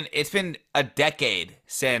 It's been a decade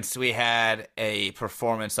since we had a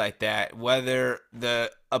performance like that. Whether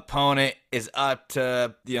the opponent is up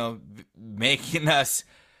to making us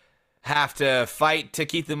have to fight to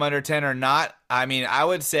keep them under 10 or not. I mean, I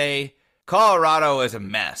would say Colorado is a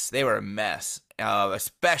mess. They were a mess,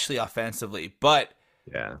 especially offensively, but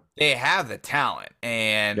they have the talent,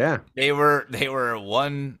 and they were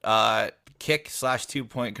one kick /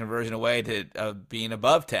 2-point conversion away to being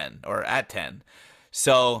above 10 or at 10.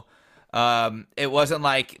 So it wasn't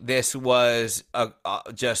like this was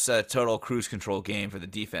just a total cruise control game for the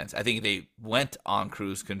defense. I think they went on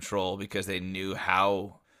cruise control because they knew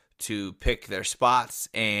how to pick their spots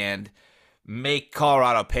and make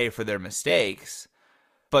Colorado pay for their mistakes.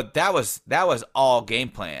 But that was all game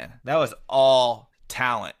plan. That was all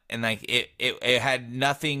talent. And like it had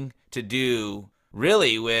nothing to do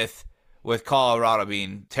really with Colorado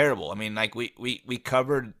being terrible. I mean, like we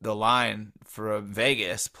covered the line for a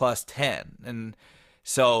Vegas plus 10. And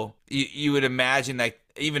so you would imagine, like,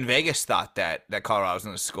 even Vegas thought that Colorado was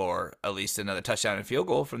going to score at least another touchdown and field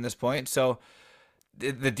goal from this point. So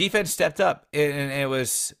the defense stepped up, and it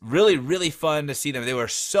was really, really fun to see them. They were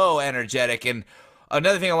so energetic. And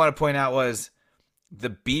another thing I want to point out was the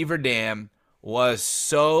Beaver Dam was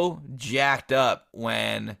so jacked up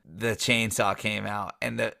when the chainsaw came out.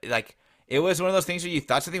 And it was one of those things where you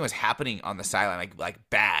thought something was happening on the sideline, like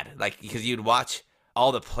bad. Like, because you'd watch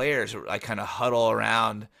all the players like kind of huddle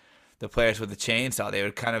around the players with the chainsaw. They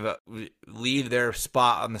would kind of leave their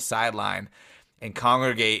spot on the sideline and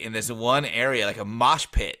congregate in this one area, like a mosh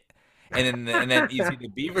pit, and then you see the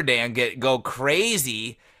Beaver Dam go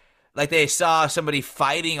crazy, like they saw somebody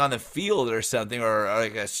fighting on the field or something, or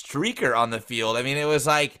like a streaker on the field. I mean, it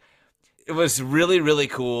was really, really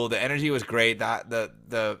cool. The energy was great.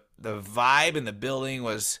 The vibe in the building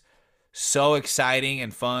was so exciting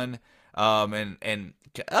and fun, and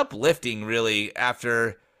uplifting, really,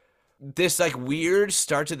 after this like weird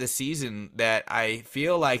start to the season that I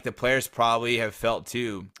feel like the players probably have felt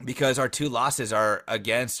too, because our two losses are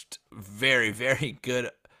against very, very good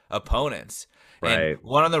opponents, right? And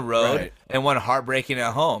one on the road and one heartbreaking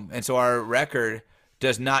at home. And so our record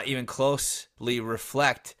does not even closely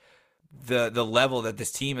reflect the level that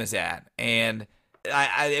this team is at. And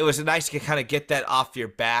it was nice to kind of get that off your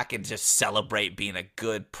back and just celebrate being a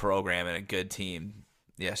good program and a good team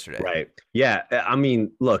yesterday. Right. Yeah. I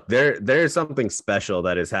mean, look, there's something special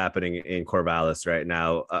that is happening in Corvallis right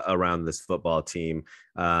now around this football team.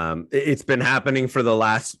 It's been happening for the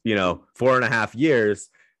last, 4.5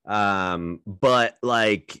 years. But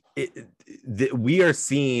like we are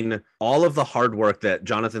seeing all of the hard work that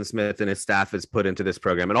Jonathan Smith and his staff has put into this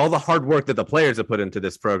program, and all the hard work that the players have put into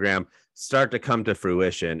this program start to come to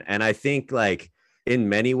fruition. And I think like in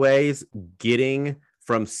many ways, getting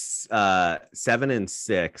from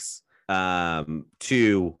 7-6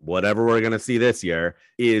 to whatever we're going to see this year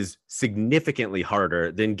is significantly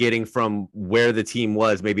harder than getting from where the team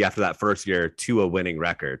was maybe after that first year to a winning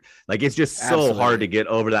record. Like it's just so hard to get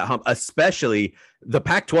over that hump, especially the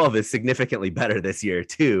Pac-12 is significantly better this year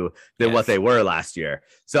too than what they were last year.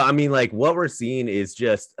 So, I mean, like what we're seeing is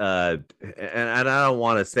just, and I don't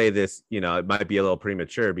want to say this, you know, it might be a little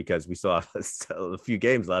premature because we still have a few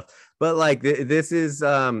games left, but like this is,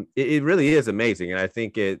 it really is amazing. And I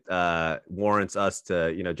think it warrants us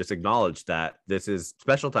to, you know, just acknowledge that this is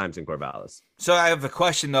special times in Corvallis. So I have a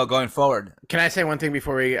question though, going forward. Can I say one thing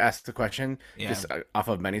before we ask the question? Yeah. Just off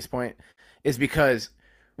of Benny's point, is because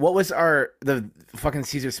what was the fucking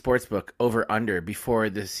Caesar Sportsbook over under before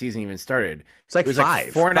the season even started? It's like it was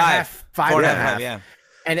 5. Like 4.5, 5.5. Yeah.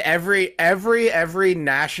 And every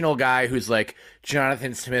national guy who's like,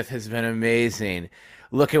 Jonathan Smith has been amazing.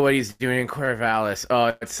 Look at what he's doing in Corvallis. Oh,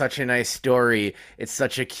 it's such a nice story. It's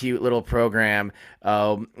such a cute little program.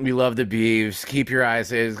 We love the Beavs. Keep your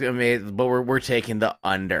eyes. It's amazing. But we're taking the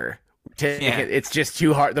under. It's just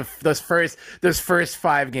too hard. Those first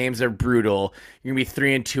 5 games are brutal. You're gonna be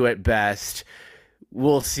 3-2 at best.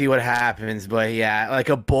 We'll see what happens, but yeah, like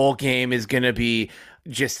a bowl game is gonna be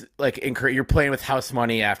just like you're playing with house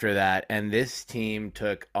money after that. And this team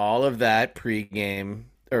took all of that pregame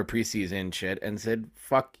or preseason shit and said,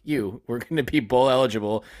 "Fuck you. We're gonna be bowl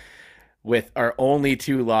eligible with our only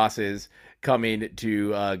 2 losses coming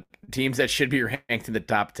to teams that should be ranked in the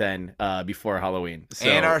top 10 before Halloween." So,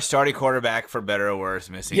 and our starting quarterback, for better or worse,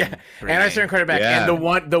 missing. Yeah, and our starting quarterback,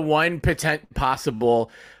 and the one possible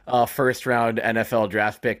first round NFL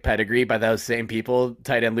draft pick pedigree by those same people,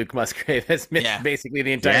 tight end Luke Musgrave has missed basically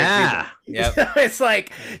the entire season. Yep. So it's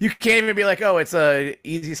like you can't even be like, oh, it's a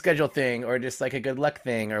easy schedule thing or just like a good luck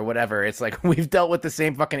thing or whatever. It's like we've dealt with the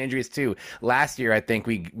same fucking injuries too. Last year, I think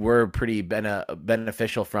we were pretty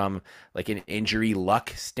beneficial from like an injury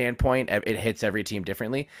luck standpoint. It hits every team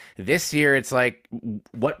differently. This year, it's like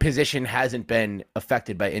what position hasn't been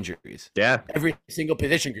affected by injuries? Yeah, every single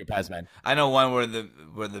position group has been. I know one where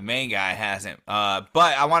the main guy hasn't. But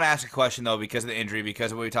I want to ask a question though, because of the injury,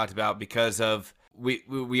 because of what we talked about, because of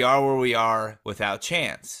we are where we are without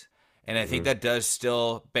Chance, and I think that does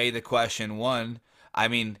still beg the question. One, I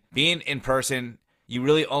mean, being in person, you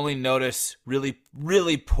really only notice really,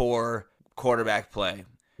 really poor quarterback play,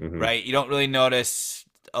 right? You don't really notice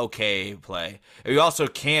okay play. You also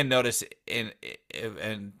can notice in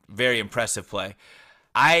very impressive play.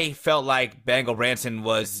 I felt like Bengal Branson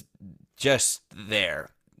was just there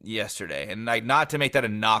yesterday, and like not to make that a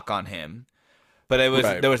knock on him, but it was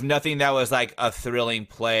there was nothing that was like a thrilling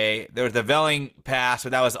play. There was the Velling pass,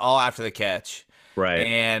 but that was all after the catch, right?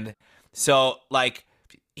 And so like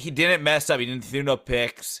he didn't mess up. He didn't throw no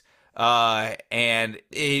picks, and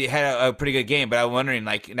he had a pretty good game. But I'm wondering,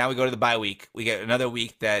 like, now we go to the bye week. We get another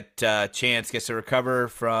week that Chance gets to recover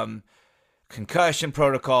from concussion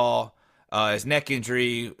protocol, his neck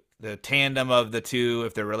injury, the tandem of the two,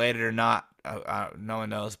 if they're related or not, no one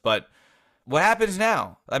knows. But what happens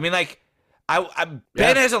now? I mean, like,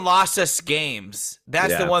 Ben hasn't lost us games.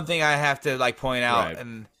 That's the one thing I have to like point out.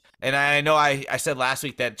 And I know I said last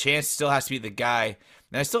week that Chance still has to be the guy,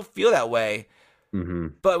 and I still feel that way.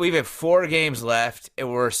 But we've had 4 games left,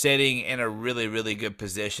 and we're sitting in a really, really good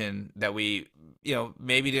position that we, you know,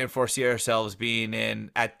 maybe didn't foresee ourselves being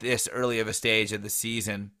in at this early of a stage of the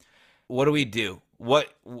season. What do we do?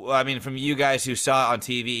 I mean, from you guys who saw it on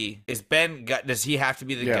TV, does he have to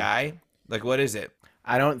be the guy? Like, what is it?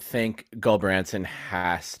 I don't think Gulbranson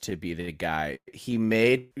has to be the guy. He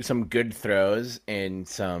made some good throws in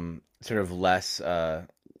some sort of lesser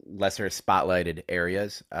spotlighted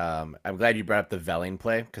areas. I'm glad you brought up the Velling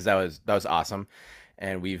play because that was awesome,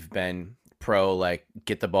 and we've been pro like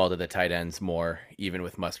get the ball to the tight ends more, even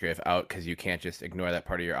with Musgrave out, because you can't just ignore that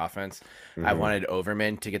part of your offense. I wanted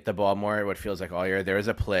Overman to get the ball more. What feels like all year. There was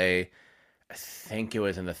a play, I think it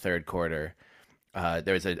was in the third quarter.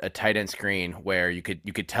 There was a tight end screen where you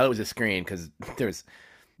could tell it was a screen because there's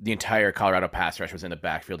the entire Colorado pass rush was in the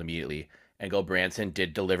backfield immediately, and Gulbranson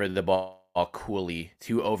did deliver the ball coolly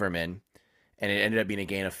to Overman, and it ended up being a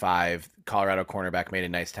gain of 5. Colorado cornerback made a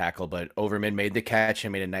nice tackle, but Overman made the catch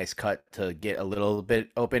and made a nice cut to get a little bit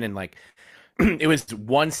open, and like it was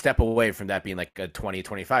one step away from that being like a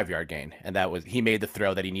 20-25 yard gain, and he made the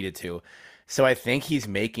throw that he needed to. So I think he's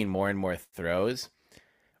making more and more throws.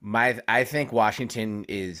 I think Washington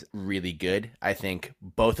is really good. I think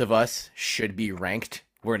both of us should be ranked.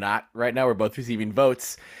 We're not right now. We're both receiving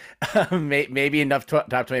votes. Maybe enough top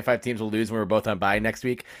 25 teams will lose when we're both on bye next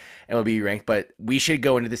week and we'll be ranked. But we should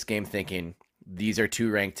go into this game thinking these are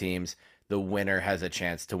two ranked teams. The winner has a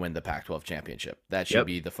chance to win the Pac-12 championship. That should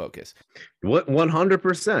be the focus. What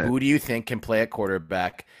 100%? Who do you think can play at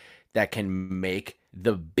quarterback that can make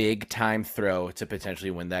the big time throw to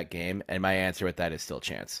potentially win that game? And my answer with that is still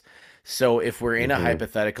Chance. So if we're in a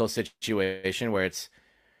hypothetical situation where it's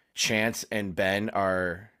Chance and Ben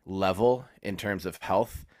are level in terms of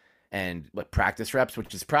health and practice reps,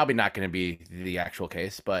 which is probably not going to be the actual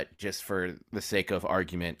case, but just for the sake of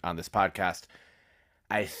argument on this podcast,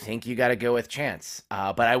 I think you got to go with Chance.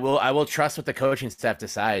 But I will trust what the coaching staff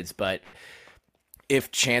decides. But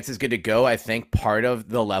if Chance is good to go, I think part of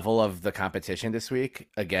the level of the competition this week,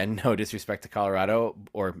 again, no disrespect to Colorado,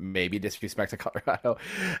 or maybe disrespect to Colorado.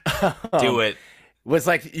 Do it. Was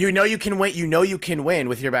like, you can win. You can win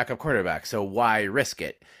with your backup quarterback. So why risk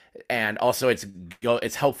it? And also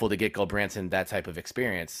it's helpful to get Gulbranson that type of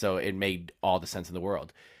experience. So it made all the sense in the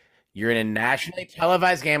world. You're in a nationally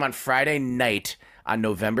televised game on Friday night on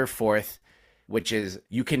November 4th, which is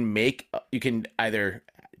you can either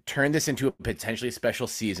turn this into a potentially special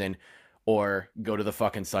season or go to the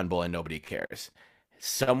fucking Sun Bowl and nobody cares.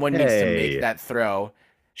 Someone needs to make that throw.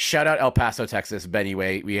 Shout out El Paso, Texas. Benny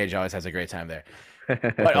Way always has a great time there.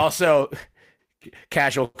 But also,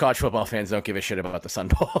 casual college football fans don't give a shit about the Sun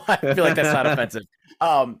Bowl. I feel like that's not offensive.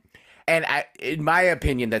 And in my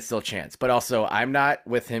opinion, that's still Chance. But also, I'm not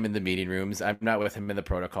with him in the meeting rooms. I'm not with him in the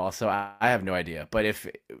protocol. So I have no idea. But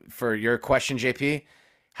for your question, JP,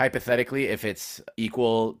 hypothetically, if it's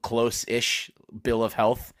equal, close-ish bill of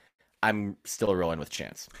health, I'm still rolling with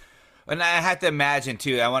Chance. And I have to imagine,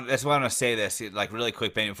 too, that's why I want to say this, like really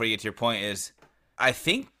quick, Benny, before you get to your point, is I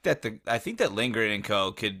think that Lingard and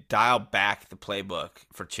co could dial back the playbook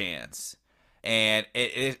for Chance. And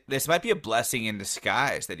this might be a blessing in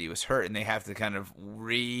disguise that he was hurt, and they have to kind of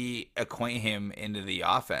reacquaint him into the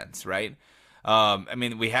offense, right? I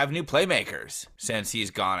mean, we have new playmakers since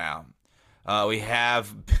he's gone out. We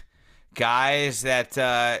have guys that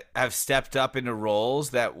have stepped up into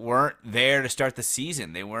roles that weren't there to start the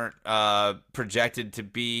season. They weren't projected to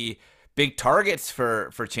be big targets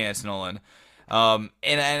for Chance Nolan. One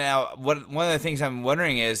of the things I'm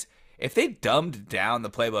wondering is, if they dumbed down the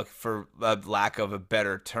playbook, for lack of a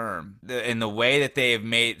better term, in the way that they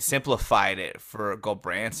have simplified it for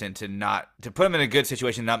Gulbranson to put him in a good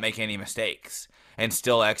situation, not make any mistakes, and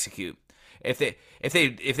still execute. If they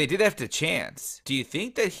did have to Chance, do you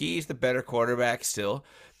think that he's the better quarterback still?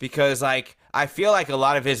 Because I feel like a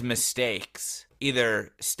lot of his mistakes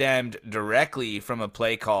either stemmed directly from a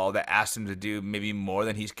play call that asked him to do maybe more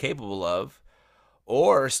than he's capable of,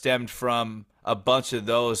 or stemmed from a bunch of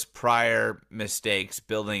those prior mistakes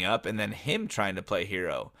building up and then him trying to play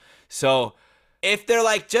hero. So if they're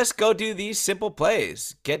like, just go do these simple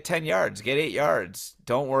plays, get 10 yards, get 8 yards,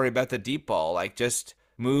 don't worry about the deep ball, just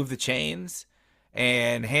move the chains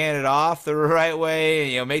and hand it off the right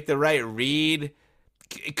way and make the right read,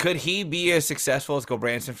 could he be as successful as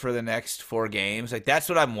Gulbranson for the next 4 games? That's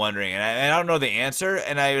what I'm wondering. And I don't know the answer,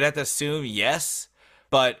 and I would have to assume yes.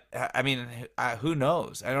 But, I mean, who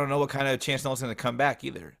knows? I don't know what kind of Chance Nolan's going to come back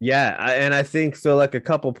either. Yeah, and I think so, a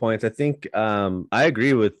couple points. I think I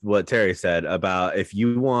agree with what Terry said about if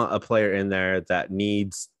you want a player in there that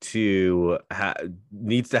needs to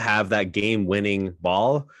have that game-winning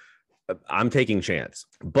ball, I'm taking Chance.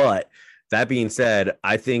 But that being said,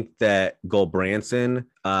 I think that Gulbranson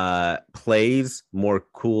plays more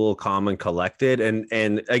cool, calm, and collected.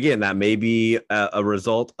 And again, that may be a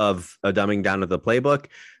result of a dumbing down of the playbook,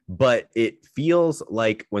 but it feels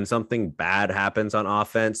like when something bad happens on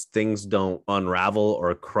offense, things don't unravel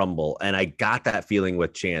or crumble. And I got that feeling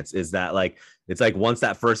with Chance, is that it's like once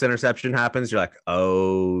that first interception happens, you're like,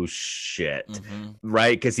 oh shit,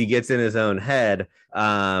 right? Because he gets in his own head.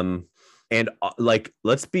 And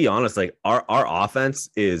let's be honest, our offense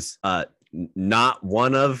is not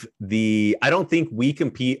one of the, I don't think we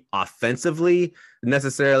compete offensively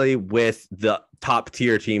necessarily with the top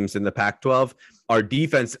tier teams in the Pac-12. Our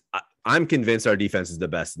defense, I'm convinced our defense is the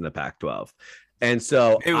best in the Pac-12. And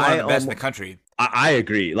so maybe one of the best in the country. I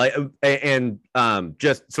agree.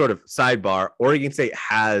 Just sort of sidebar, Oregon State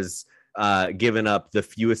has given up the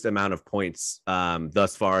fewest amount of points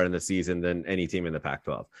thus far in the season than any team in the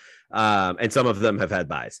Pac-12. And some of them have had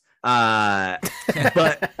buys. But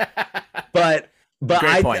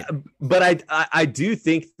I do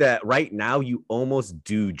think that right now you almost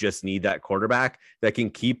do just need that quarterback that can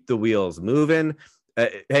keep the wheels moving.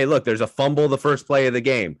 hey, look, there's a fumble the first play of the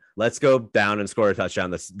game. Let's go down and score a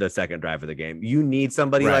touchdown the second drive of the game. You need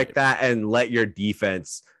somebody like that and let your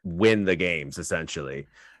defense win the games, essentially.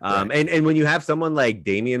 And when you have someone like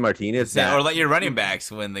Damien Martinez, or let your running backs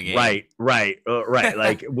win the game. Right.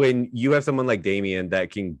 Like when you have someone like Damien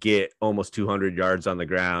that can get almost 200 yards on the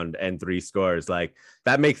ground and 3 scores, like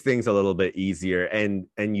that makes things a little bit easier. And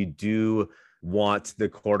you do want the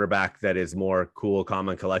quarterback that is more cool, calm,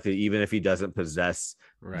 and collected, even if he doesn't possess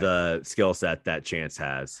the skill set that Chance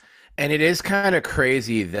has. And it is kind of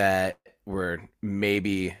crazy that we're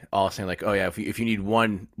maybe all saying like, oh yeah, if you need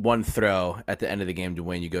one throw at the end of the game to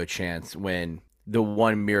win, you go Chance, when the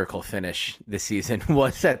one miracle finish this season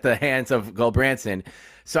was at the hands of Gulbranson.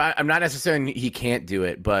 So I'm not necessarily he can't do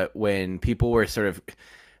it, but when people were sort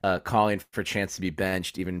of calling for Chance to be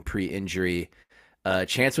benched even pre-injury,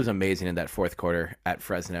 Chance was amazing in that fourth quarter at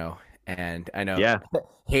Fresno. And I know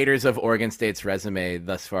haters of Oregon State's resume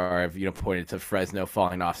thus far have, pointed to Fresno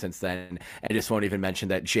falling off since then, and just won't even mention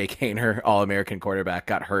that Jake Haener, All-American quarterback,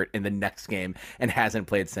 got hurt in the next game and hasn't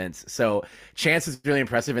played since. So Chance was really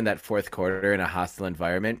impressive in that fourth quarter in a hostile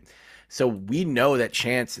environment. So we know that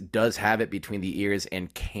Chance does have it between the ears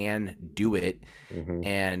and can do it. Mm-hmm.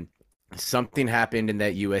 And something happened in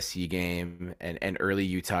that USC game and early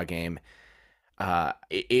Utah game.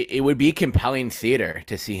 It would be compelling theater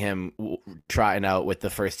to see him trotting out with the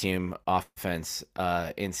first team offense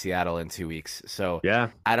in Seattle in 2 weeks. So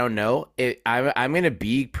I don't know. I'm going to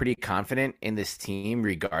be pretty confident in this team,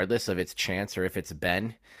 regardless of its Chance or if it's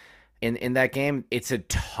Ben in that game. It's a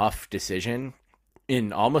tough decision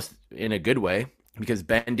in a good way, because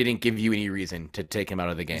Ben didn't give you any reason to take him out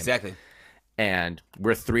of the game. Exactly. And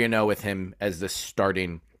we're 3-0 with him as the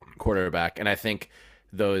starting quarterback. And I think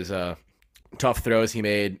those tough throws he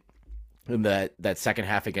made in that second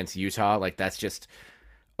half against Utah, like that's just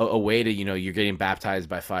a way to, you're getting baptized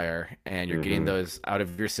by fire and you're getting those out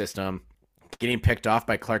of your system. Getting picked off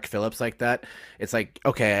by Clark Phillips like that, it's like,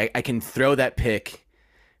 okay, I can throw that pick,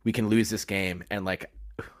 we can lose this game, and like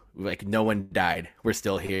no one died, we're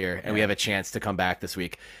still here, and we have a chance to come back this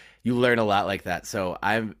week. You learn a lot like that. So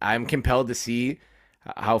I'm compelled to see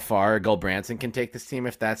how far Gulbranson can take this team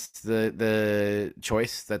if that's the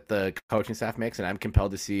choice that the coaching staff makes, and I'm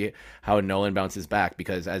compelled to see how Nolan bounces back,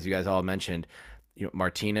 because as you guys all mentioned,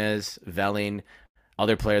 Martinez, Velling,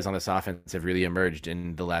 other players on this offense have really emerged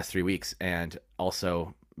in the last 3 weeks, and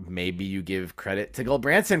also maybe you give credit to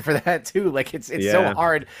Gulbranson for that too. Like it's so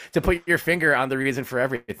hard to put your finger on the reason for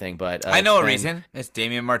everything, but I know a reason. It's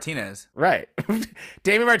Damien Martinez. Right.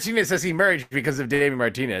 Damien Martinez has emerged because of Damien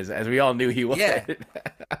Martinez, as we all knew he would. Yeah.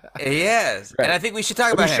 He is. Right. And I think we should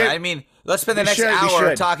talk about him. I mean, let's spend the next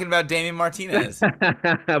hour talking about Damien Martinez.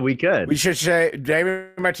 We could. We should say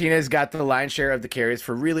Damien Martinez got the lion's share of the carries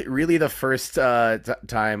for really the first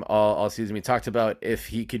time all season. We talked about if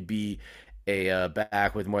he could be a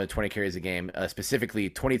back with more than 20 carries a game, specifically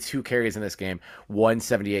 22 carries in this game,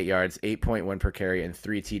 178 yards, 8.1 per carry, and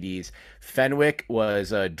 3 TDs. Fenwick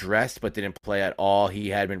was dressed but didn't play at all. He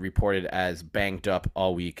had been reported as banged up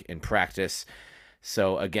all week in practice.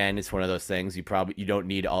 So again, it's one of those things. You don't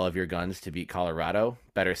need all of your guns to beat Colorado.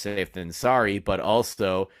 Better safe than sorry, but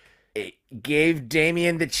also it gave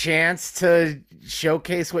Damien the chance to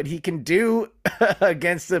showcase what he can do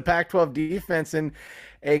against the Pac-12 defense. And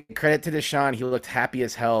a credit to Deshaun, he looked happy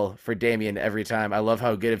as hell for Damien every time. I love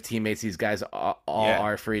how good of teammates these guys all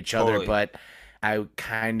are for each other, but I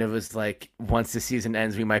kind of was like, once the season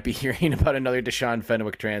ends, we might be hearing about another Deshaun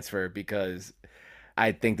Fenwick transfer, because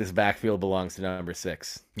I think this backfield belongs to number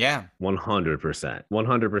 6. Yeah. 100%.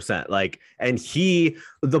 100%. Like, and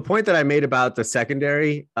the point that I made about the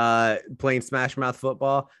secondary playing smash mouth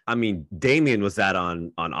football, I mean, Damien was that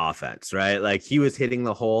on offense, right? Like he was hitting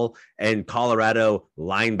the hole, and Colorado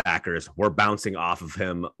linebackers were bouncing off of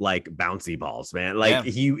him like bouncy balls, man. Like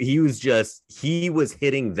he was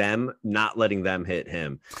hitting them, not letting them hit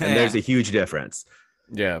him. And there's a huge difference.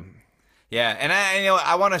 Yeah. Yeah. And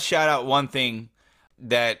I want to shout out one thing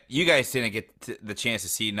that you guys didn't get the chance to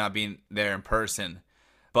see, not being there in person.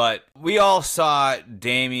 But we all saw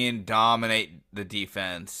Damien dominate the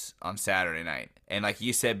defense on Saturday night. And like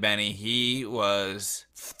you said, Benny, he was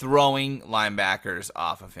throwing linebackers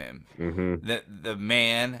off of him. Mm-hmm. The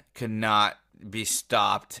man could not be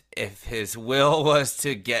stopped. If his will was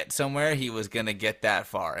to get somewhere, he was going to get that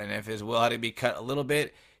far. And if his will had to be cut a little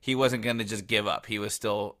bit, he wasn't going to just give up. He was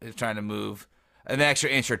still trying to move an extra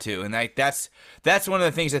inch or two. And that's one of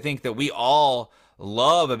the things I think that we all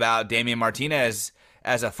love about Damien Martinez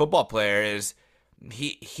as a football player is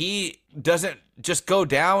he doesn't just go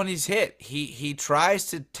down when he's hit. He tries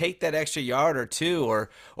to take that extra yard or two,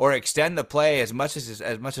 or extend the play as much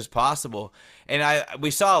as possible. And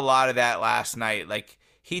we saw a lot of that last night. Like,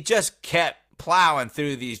 he just kept plowing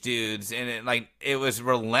through these dudes, and it was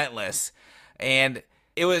relentless, and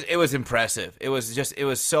it was impressive. It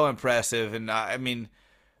was so impressive. And I mean,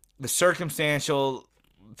 the circumstantial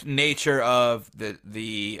nature of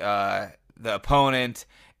the opponent,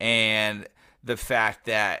 and the fact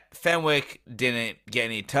that Fenwick didn't get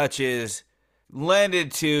any touches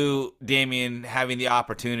lended to Damien having the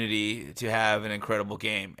opportunity to have an incredible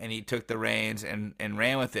game, and he took the reins and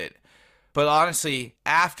ran with it. But honestly,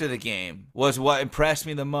 after the game was what impressed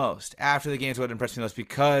me the most.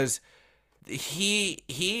 Because he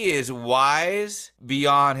is wise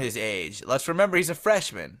beyond his age. Let's remember, he's a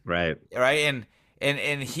freshman. Right. And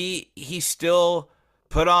he still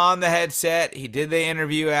put on the headset. He did the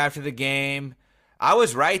interview after the game. I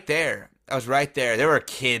was right there. There were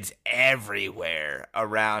kids everywhere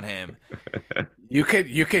around him. You could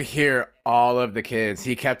hear all of the kids.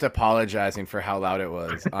 He kept apologizing for how loud it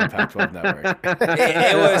was on Pac-12 Network.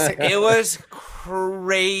 It was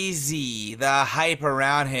crazy, the hype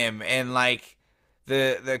around him, and like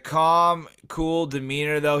the calm, cool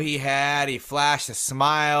demeanor though he had. He flashed a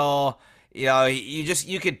smile. You know,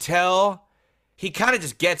 you could tell he kind of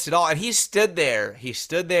just gets it all. And he stood there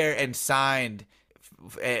and signed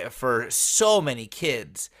for so many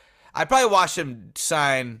kids. I probably watched him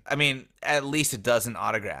sign, at least a dozen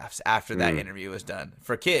autographs after that interview was done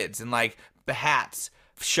for kids, and like the hats,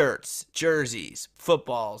 shirts, jerseys,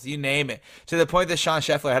 footballs, you name it. To the point that Sean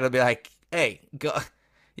Scheffler had to be like, "Hey, go!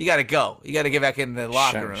 You got to go. You got to get back in the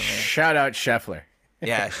locker room." Man. Shout out Scheffler.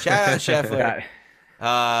 Yeah, shout out Scheffler.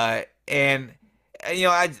 And you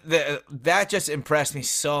know, that just impressed me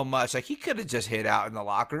so much. Like, he could have just hit out in the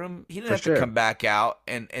locker room. He didn't have to come back out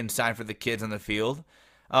and sign for the kids on the field.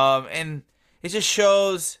 And it just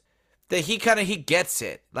shows that he gets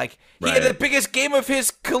it. Like, he had the biggest game of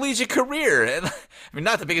his collegiate career. And,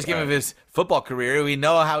 not the biggest game of his football career. We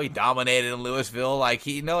know how he dominated in Louisville. Like,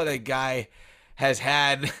 that guy has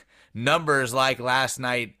had numbers like last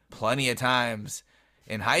night plenty of times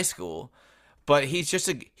in high school. But he's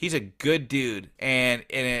a good dude, and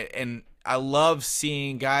I love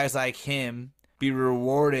seeing guys like him be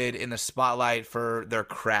rewarded in the spotlight for their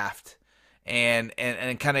craft, and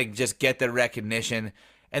kind of just get the recognition,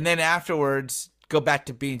 and then afterwards go back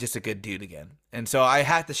to being just a good dude again. And so I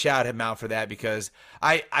have to shout him out for that, because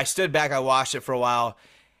I stood back, I watched it for a while,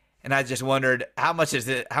 and I just wondered how much of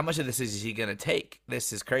this is he gonna take?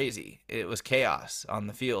 This is crazy. It was chaos on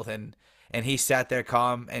the field, and he sat there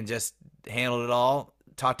calm and just handled it all,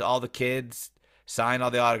 talked to all the kids, signed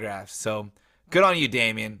all the autographs. So good on you,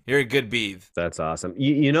 Damien. You're a good beav. That's awesome.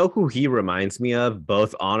 You know who he reminds me of,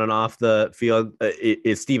 both on and off the field,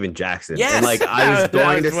 is Steven Jackson. Yes. And like, I was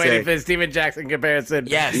waiting for the Steven Jackson comparison.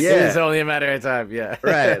 Yes. Yeah. It was only a matter of time. Yeah.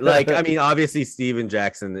 Right. Like, obviously Steven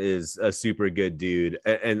Jackson is a super good dude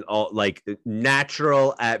and all, like,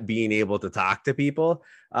 natural at being able to talk to people.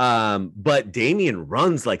 But Damien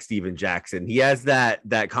runs like Steven Jackson. He has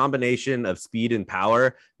that combination of speed and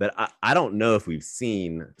power that I don't know if we've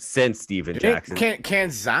seen since Steven Jackson.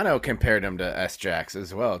 Canzano compared him to S. Jax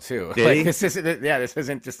as well too. Did he? This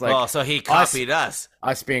isn't just like. Well, so he copied us.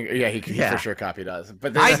 Us being, he for sure copied us.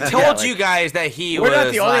 But I told you guys that we're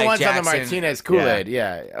not the only like ones Jackson. on the Martinez Kool-Aid.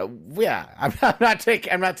 Yeah. I'm not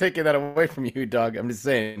taking that away from you, Doug. I'm just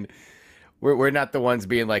saying we're not the ones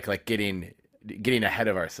being like getting ahead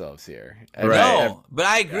of ourselves here. Right. No, but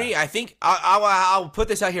I agree. I think I'll put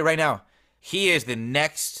this out here right now. He is the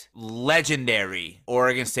next legendary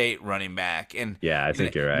Oregon State running back, and I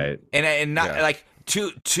think you're right. And not like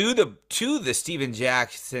to the Steven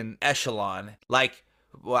Jackson echelon. Like,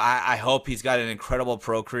 well, I hope he's got an incredible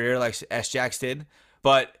pro career like S. Jax did,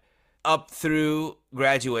 but up through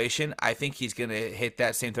graduation, I think he's gonna hit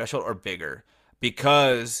that same threshold or bigger,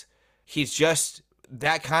 because he's just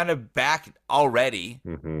that kind of back already,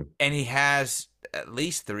 and he has at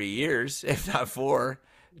least 3 years, if not 4,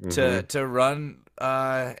 to run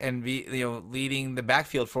and be leading the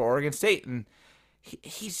backfield for Oregon State, and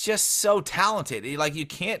he's just so talented. You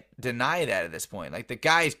can't deny that at this point. Like, the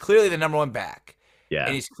guy is clearly the number one back,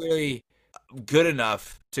 and he's clearly good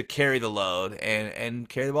enough to carry the load and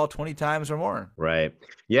carry the ball 20 times or more. Right.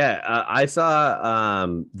 Yeah, I saw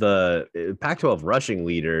the Pac-12 rushing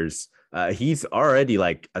leaders. He's already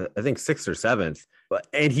like, I think 6th or 7th,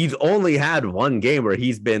 and he's only had one game where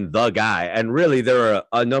he's been the guy. And really, there are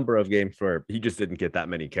a number of games where he just didn't get that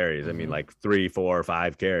many carries. I mean, like 3, 4,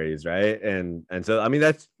 5 carries, right? And so,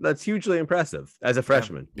 that's hugely impressive as a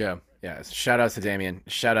freshman. Yeah. Yeah. Shout outs to Damien.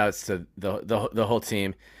 Shout outs to the whole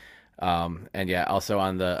team. And yeah, also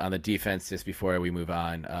on the defense, just before we move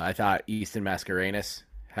on, I thought Easton Mascarenas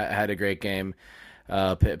had a great game.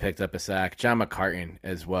 Picked up a sack. John McCartan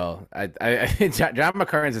as well. John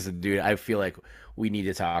McCartan is a dude I feel like we need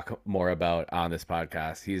to talk more about on this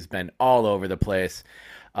podcast. He's been all over the place,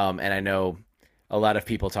 and I know a lot of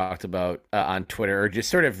people talked about on Twitter or just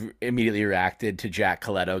sort of immediately reacted to Jack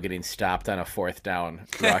Coletto getting stopped on a 4th down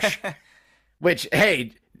rush. Which,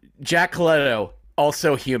 hey, Jack Coletto,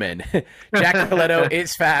 also human. Jack Coletto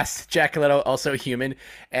is fast. Jack Coletto, also human.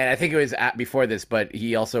 And I think it was before this, but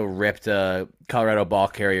he also ripped a Colorado ball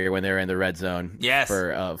carrier when they were in the red zone. Yes.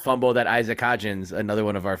 For a fumble that Isaac Hodgins, another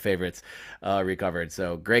one of our favorites, recovered.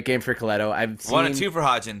 So great game for Coletto. 1 and 2 for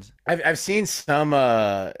Hodgins. I've seen some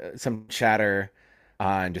chatter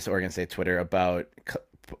on just Oregon State Twitter about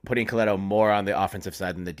putting Coletto more on the offensive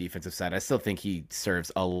side than the defensive side. I still think he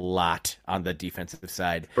serves a lot on the defensive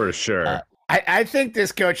side. For sure. I think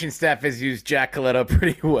this coaching staff has used Jack Coletto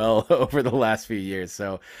pretty well over the last few years.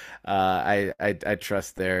 So I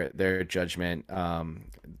trust their judgment.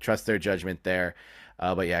 Trust their judgment there.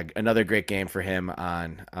 But yeah, another great game for him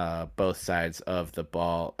on both sides of the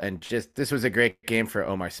ball. And just this was a great game for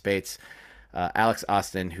Omar Spates. Alex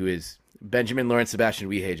Austin, who is Benjamin Lawrence Sebastian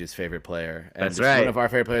Wehage's favorite player. And That's right. One of our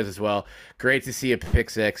favorite players as well. Great to see a pick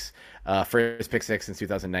six, first pick six since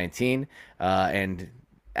 2019. And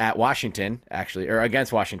at Washington, actually, or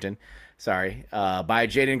against Washington, sorry, by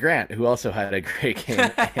Jaden Grant, who also had a great game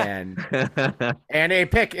and a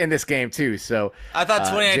pick in this game too. So I thought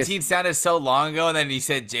 2019 sounded so long ago, and then he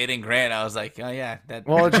said Jaden Grant. I was like, oh yeah,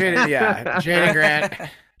 Jaden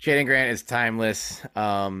Grant is timeless.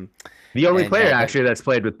 The only player actually that's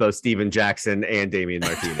played with both Steven Jackson and Damien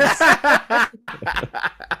Martinez.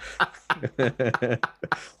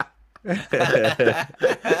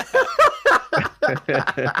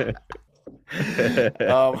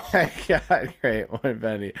 Oh my god, great one,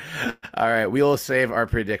 Benny. All right, we will save our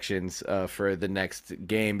predictions for the next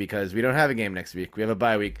game because we don't have a game next week. We have a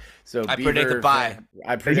bye week. So I predict the bye.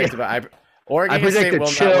 I predict the bye. Oregon State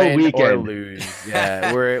will not win weekend. Or lose.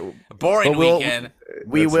 Yeah, we're boring weekend.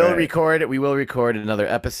 We will record. We will record another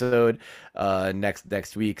episode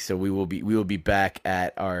next week. So we will be back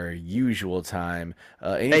at our usual time.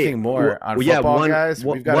 Anything more on football, guys?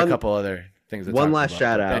 We've got a couple other things. One last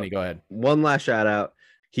shout out. Benny, go ahead. One last shout out.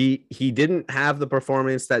 He didn't have the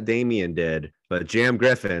performance that Damien did, but Jam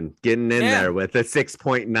Griffin getting in there with a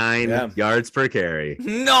 6.9 yards per carry.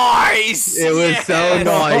 Nice. It was so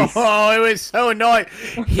nice. Oh, it was so nice.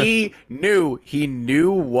 He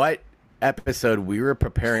knew what episode we were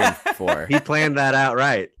preparing for. He planned that out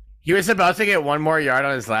right. He was about to get one more yard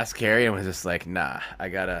on his last carry and was just like, nah, I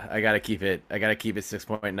gotta keep it. I gotta keep it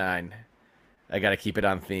 6.9. I gotta keep it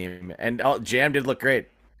on theme. And Jam did look great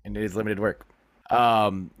in his limited work.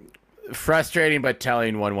 Frustrating but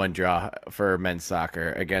telling 1-1 draw for men's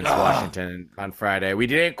soccer against Washington on Friday. We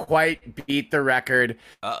didn't quite beat the record.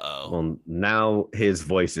 Well, now his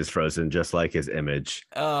voice is frozen just like his image.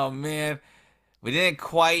 Oh man, we didn't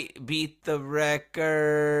quite beat the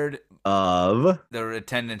record of the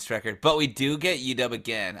attendance record, but we do get UW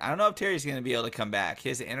again. I don't know if Terry's going to be able to come back.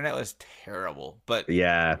 His internet was terrible, but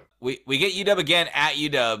yeah, we get UW again at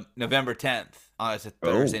UW November 10th. It's a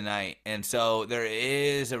Thursday night, and so there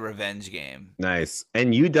is a revenge game. Nice.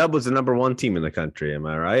 And UW was the number 1 team in the country, am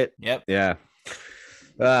I right? Yep. Yeah.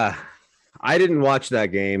 I didn't watch that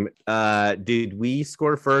game. Did we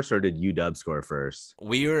score first or did UW score first?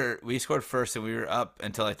 We scored first, and we were up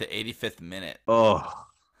until like the 85th minute. Oh.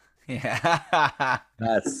 Yeah.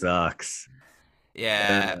 That sucks.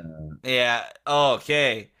 Yeah. Yeah.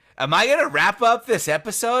 Okay. Am I going to wrap up this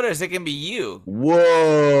episode, or is it going to be you?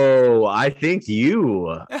 Whoa, I think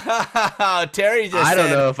you. Terry just I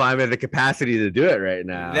don't know if I'm in the capacity to do it right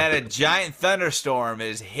now. That a giant thunderstorm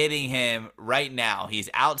is hitting him right now. He's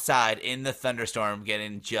outside in the thunderstorm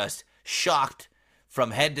getting just shocked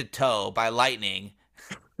from head to toe by lightning.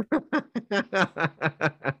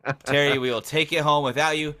 Terry, we will take it home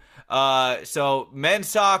without you. So men's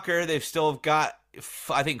soccer, they've still got,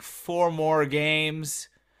 I think, 5 more games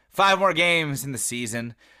in the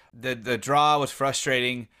season. The draw was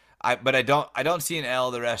frustrating, but I don't see an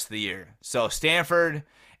L the rest of the year. So Stanford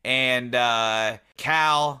and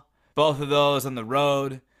Cal, both of those on the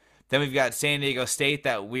road. Then we've got San Diego State,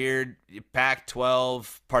 that weird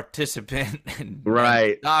Pac-12 participant in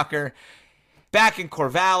soccer. Back in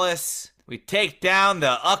Corvallis, we take down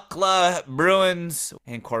the UCLA Bruins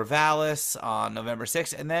in Corvallis on November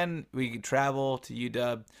 6th, and then we travel to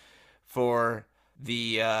UW for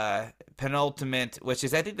the penultimate, which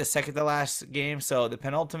is I think the second to last game. So the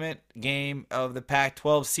penultimate game of the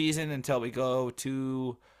Pac-12 season until we go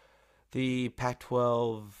to the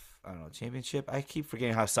Pac-12, I don't know, championship. I keep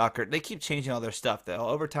forgetting how soccer, they keep changing all their stuff. The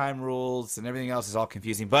overtime rules and everything else is all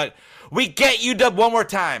confusing. But we get UW one more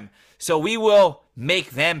time. So we will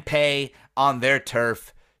make them pay on their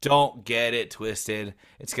turf. Don't get it twisted.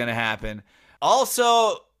 It's going to happen.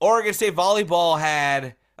 Also, Oregon State Volleyball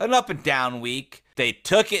had an up and down week. They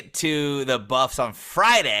took it to the Buffs on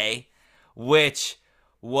Friday, which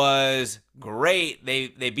was great. They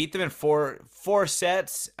beat them in four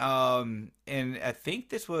sets, and I think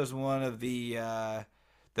this was one of the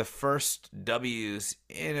first W's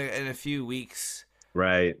in a few weeks,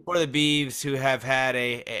 right, for the Beavs, who have had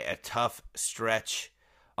a tough stretch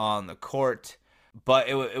on the court. But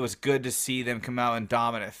it was good to see them come out in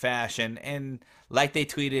dominant fashion, and like they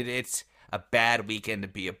tweeted, it's a bad weekend to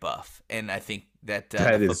be a Buff, and I think that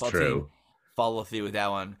the football team followed through with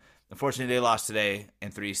that one. Unfortunately, they lost today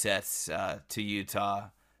in 3 sets to Utah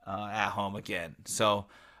at home again. So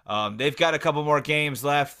they've got a couple more games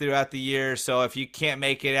left throughout the year. So if you can't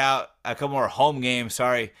make it out, a couple more home games,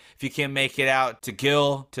 if you can't make it out to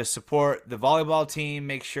Gill to support the volleyball team,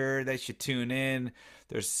 make sure that you tune in.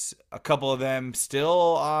 There's a couple of them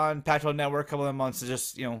still on Pac-12 Network, a couple of them on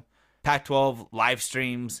just, Pac-12 live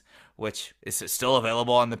streams, which is still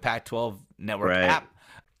available on the Pac-12 Network app.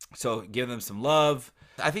 So give them some love.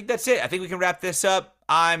 I think that's it. I think we can wrap this up.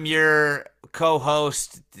 I'm your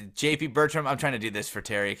co-host, JP Bertram. I'm trying to do this for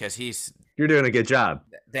Terry because You're doing a good job.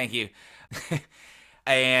 Thank you.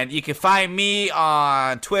 And you can find me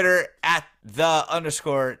on Twitter at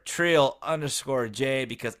 _Trill_J,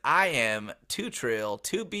 because I am too trill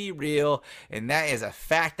to be real. And that is a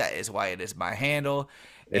fact. That is why it is my handle.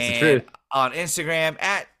 It's the truth. On Instagram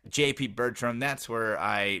at JP Bertram. That's where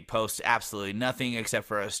I post absolutely nothing except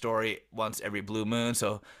for a story once every blue moon.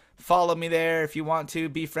 So follow me there if you want to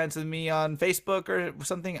be friends with me on Facebook or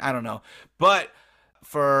something. I don't know. But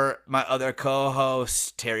for my other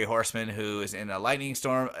co-host, Terry Horseman, who is in a lightning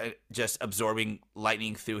storm, just absorbing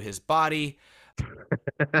lightning through his body.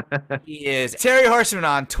 He is Terry Horseman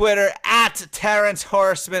on Twitter, at Terrence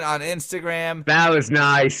Horseman on Instagram. That was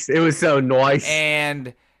nice. It was so nice.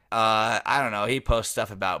 And I don't know, he posts stuff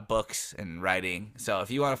about books and writing. So if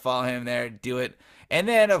you want to follow him there, do it. And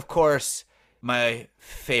then, of course, my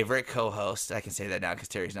favorite co-host, I can say that now because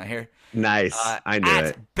Terry's not here. Nice. I knew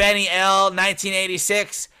it. Benny L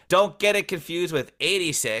 1986. Don't get it confused with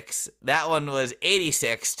 86. That one was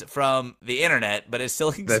 86th from the internet, but it still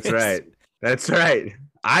exists. That's right.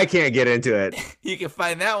 I can't get into it. You can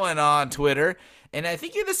find that one on Twitter, and I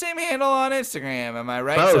think you're the same handle on Instagram. Am I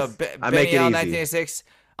right? Both. So Benny L 1986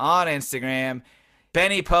 on Instagram.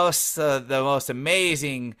 Benny posts the most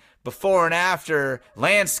amazing before and after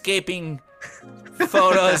landscaping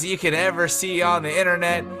photos you can ever see on the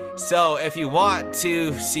internet. So if you want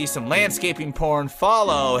to see some landscaping porn,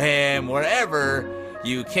 follow him wherever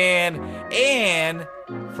you can. And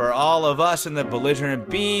for all of us in the belligerent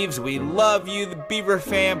Beavs, we love you, the Beaver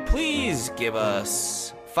fam. Please give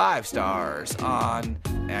us 5 stars on,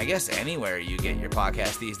 I guess, anywhere you get your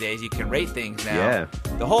podcast these days. You can rate things now. Yeah.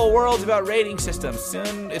 The whole world's about rating systems.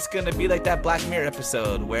 Soon it's going to be like that Black Mirror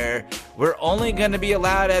episode where we're only going to be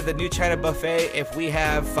allowed at the New China Buffet if we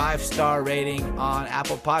have 5-star rating on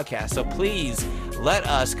Apple Podcasts. So please let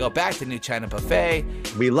us go back to New China Buffet.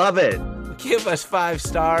 We love it. Give us 5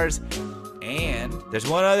 stars. And there's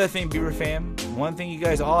one other thing, Beaver fam. One thing you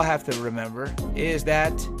guys all have to remember is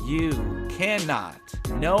that you cannot,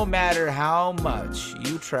 no matter how much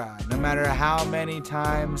you try, no matter how many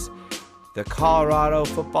times the Colorado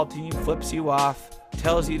football team flips you off,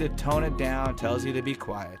 tells you to tone it down, tells you to be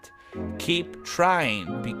quiet, keep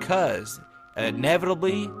trying, because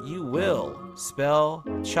inevitably you will spell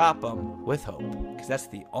chop 'em with hope, because that's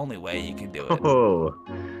the only way you can do it. Oh.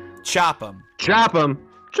 Chop 'em. Chop 'em.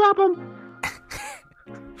 Chop 'em.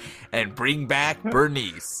 And bring back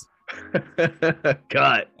Bernice.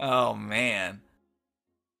 Cut. Oh, man.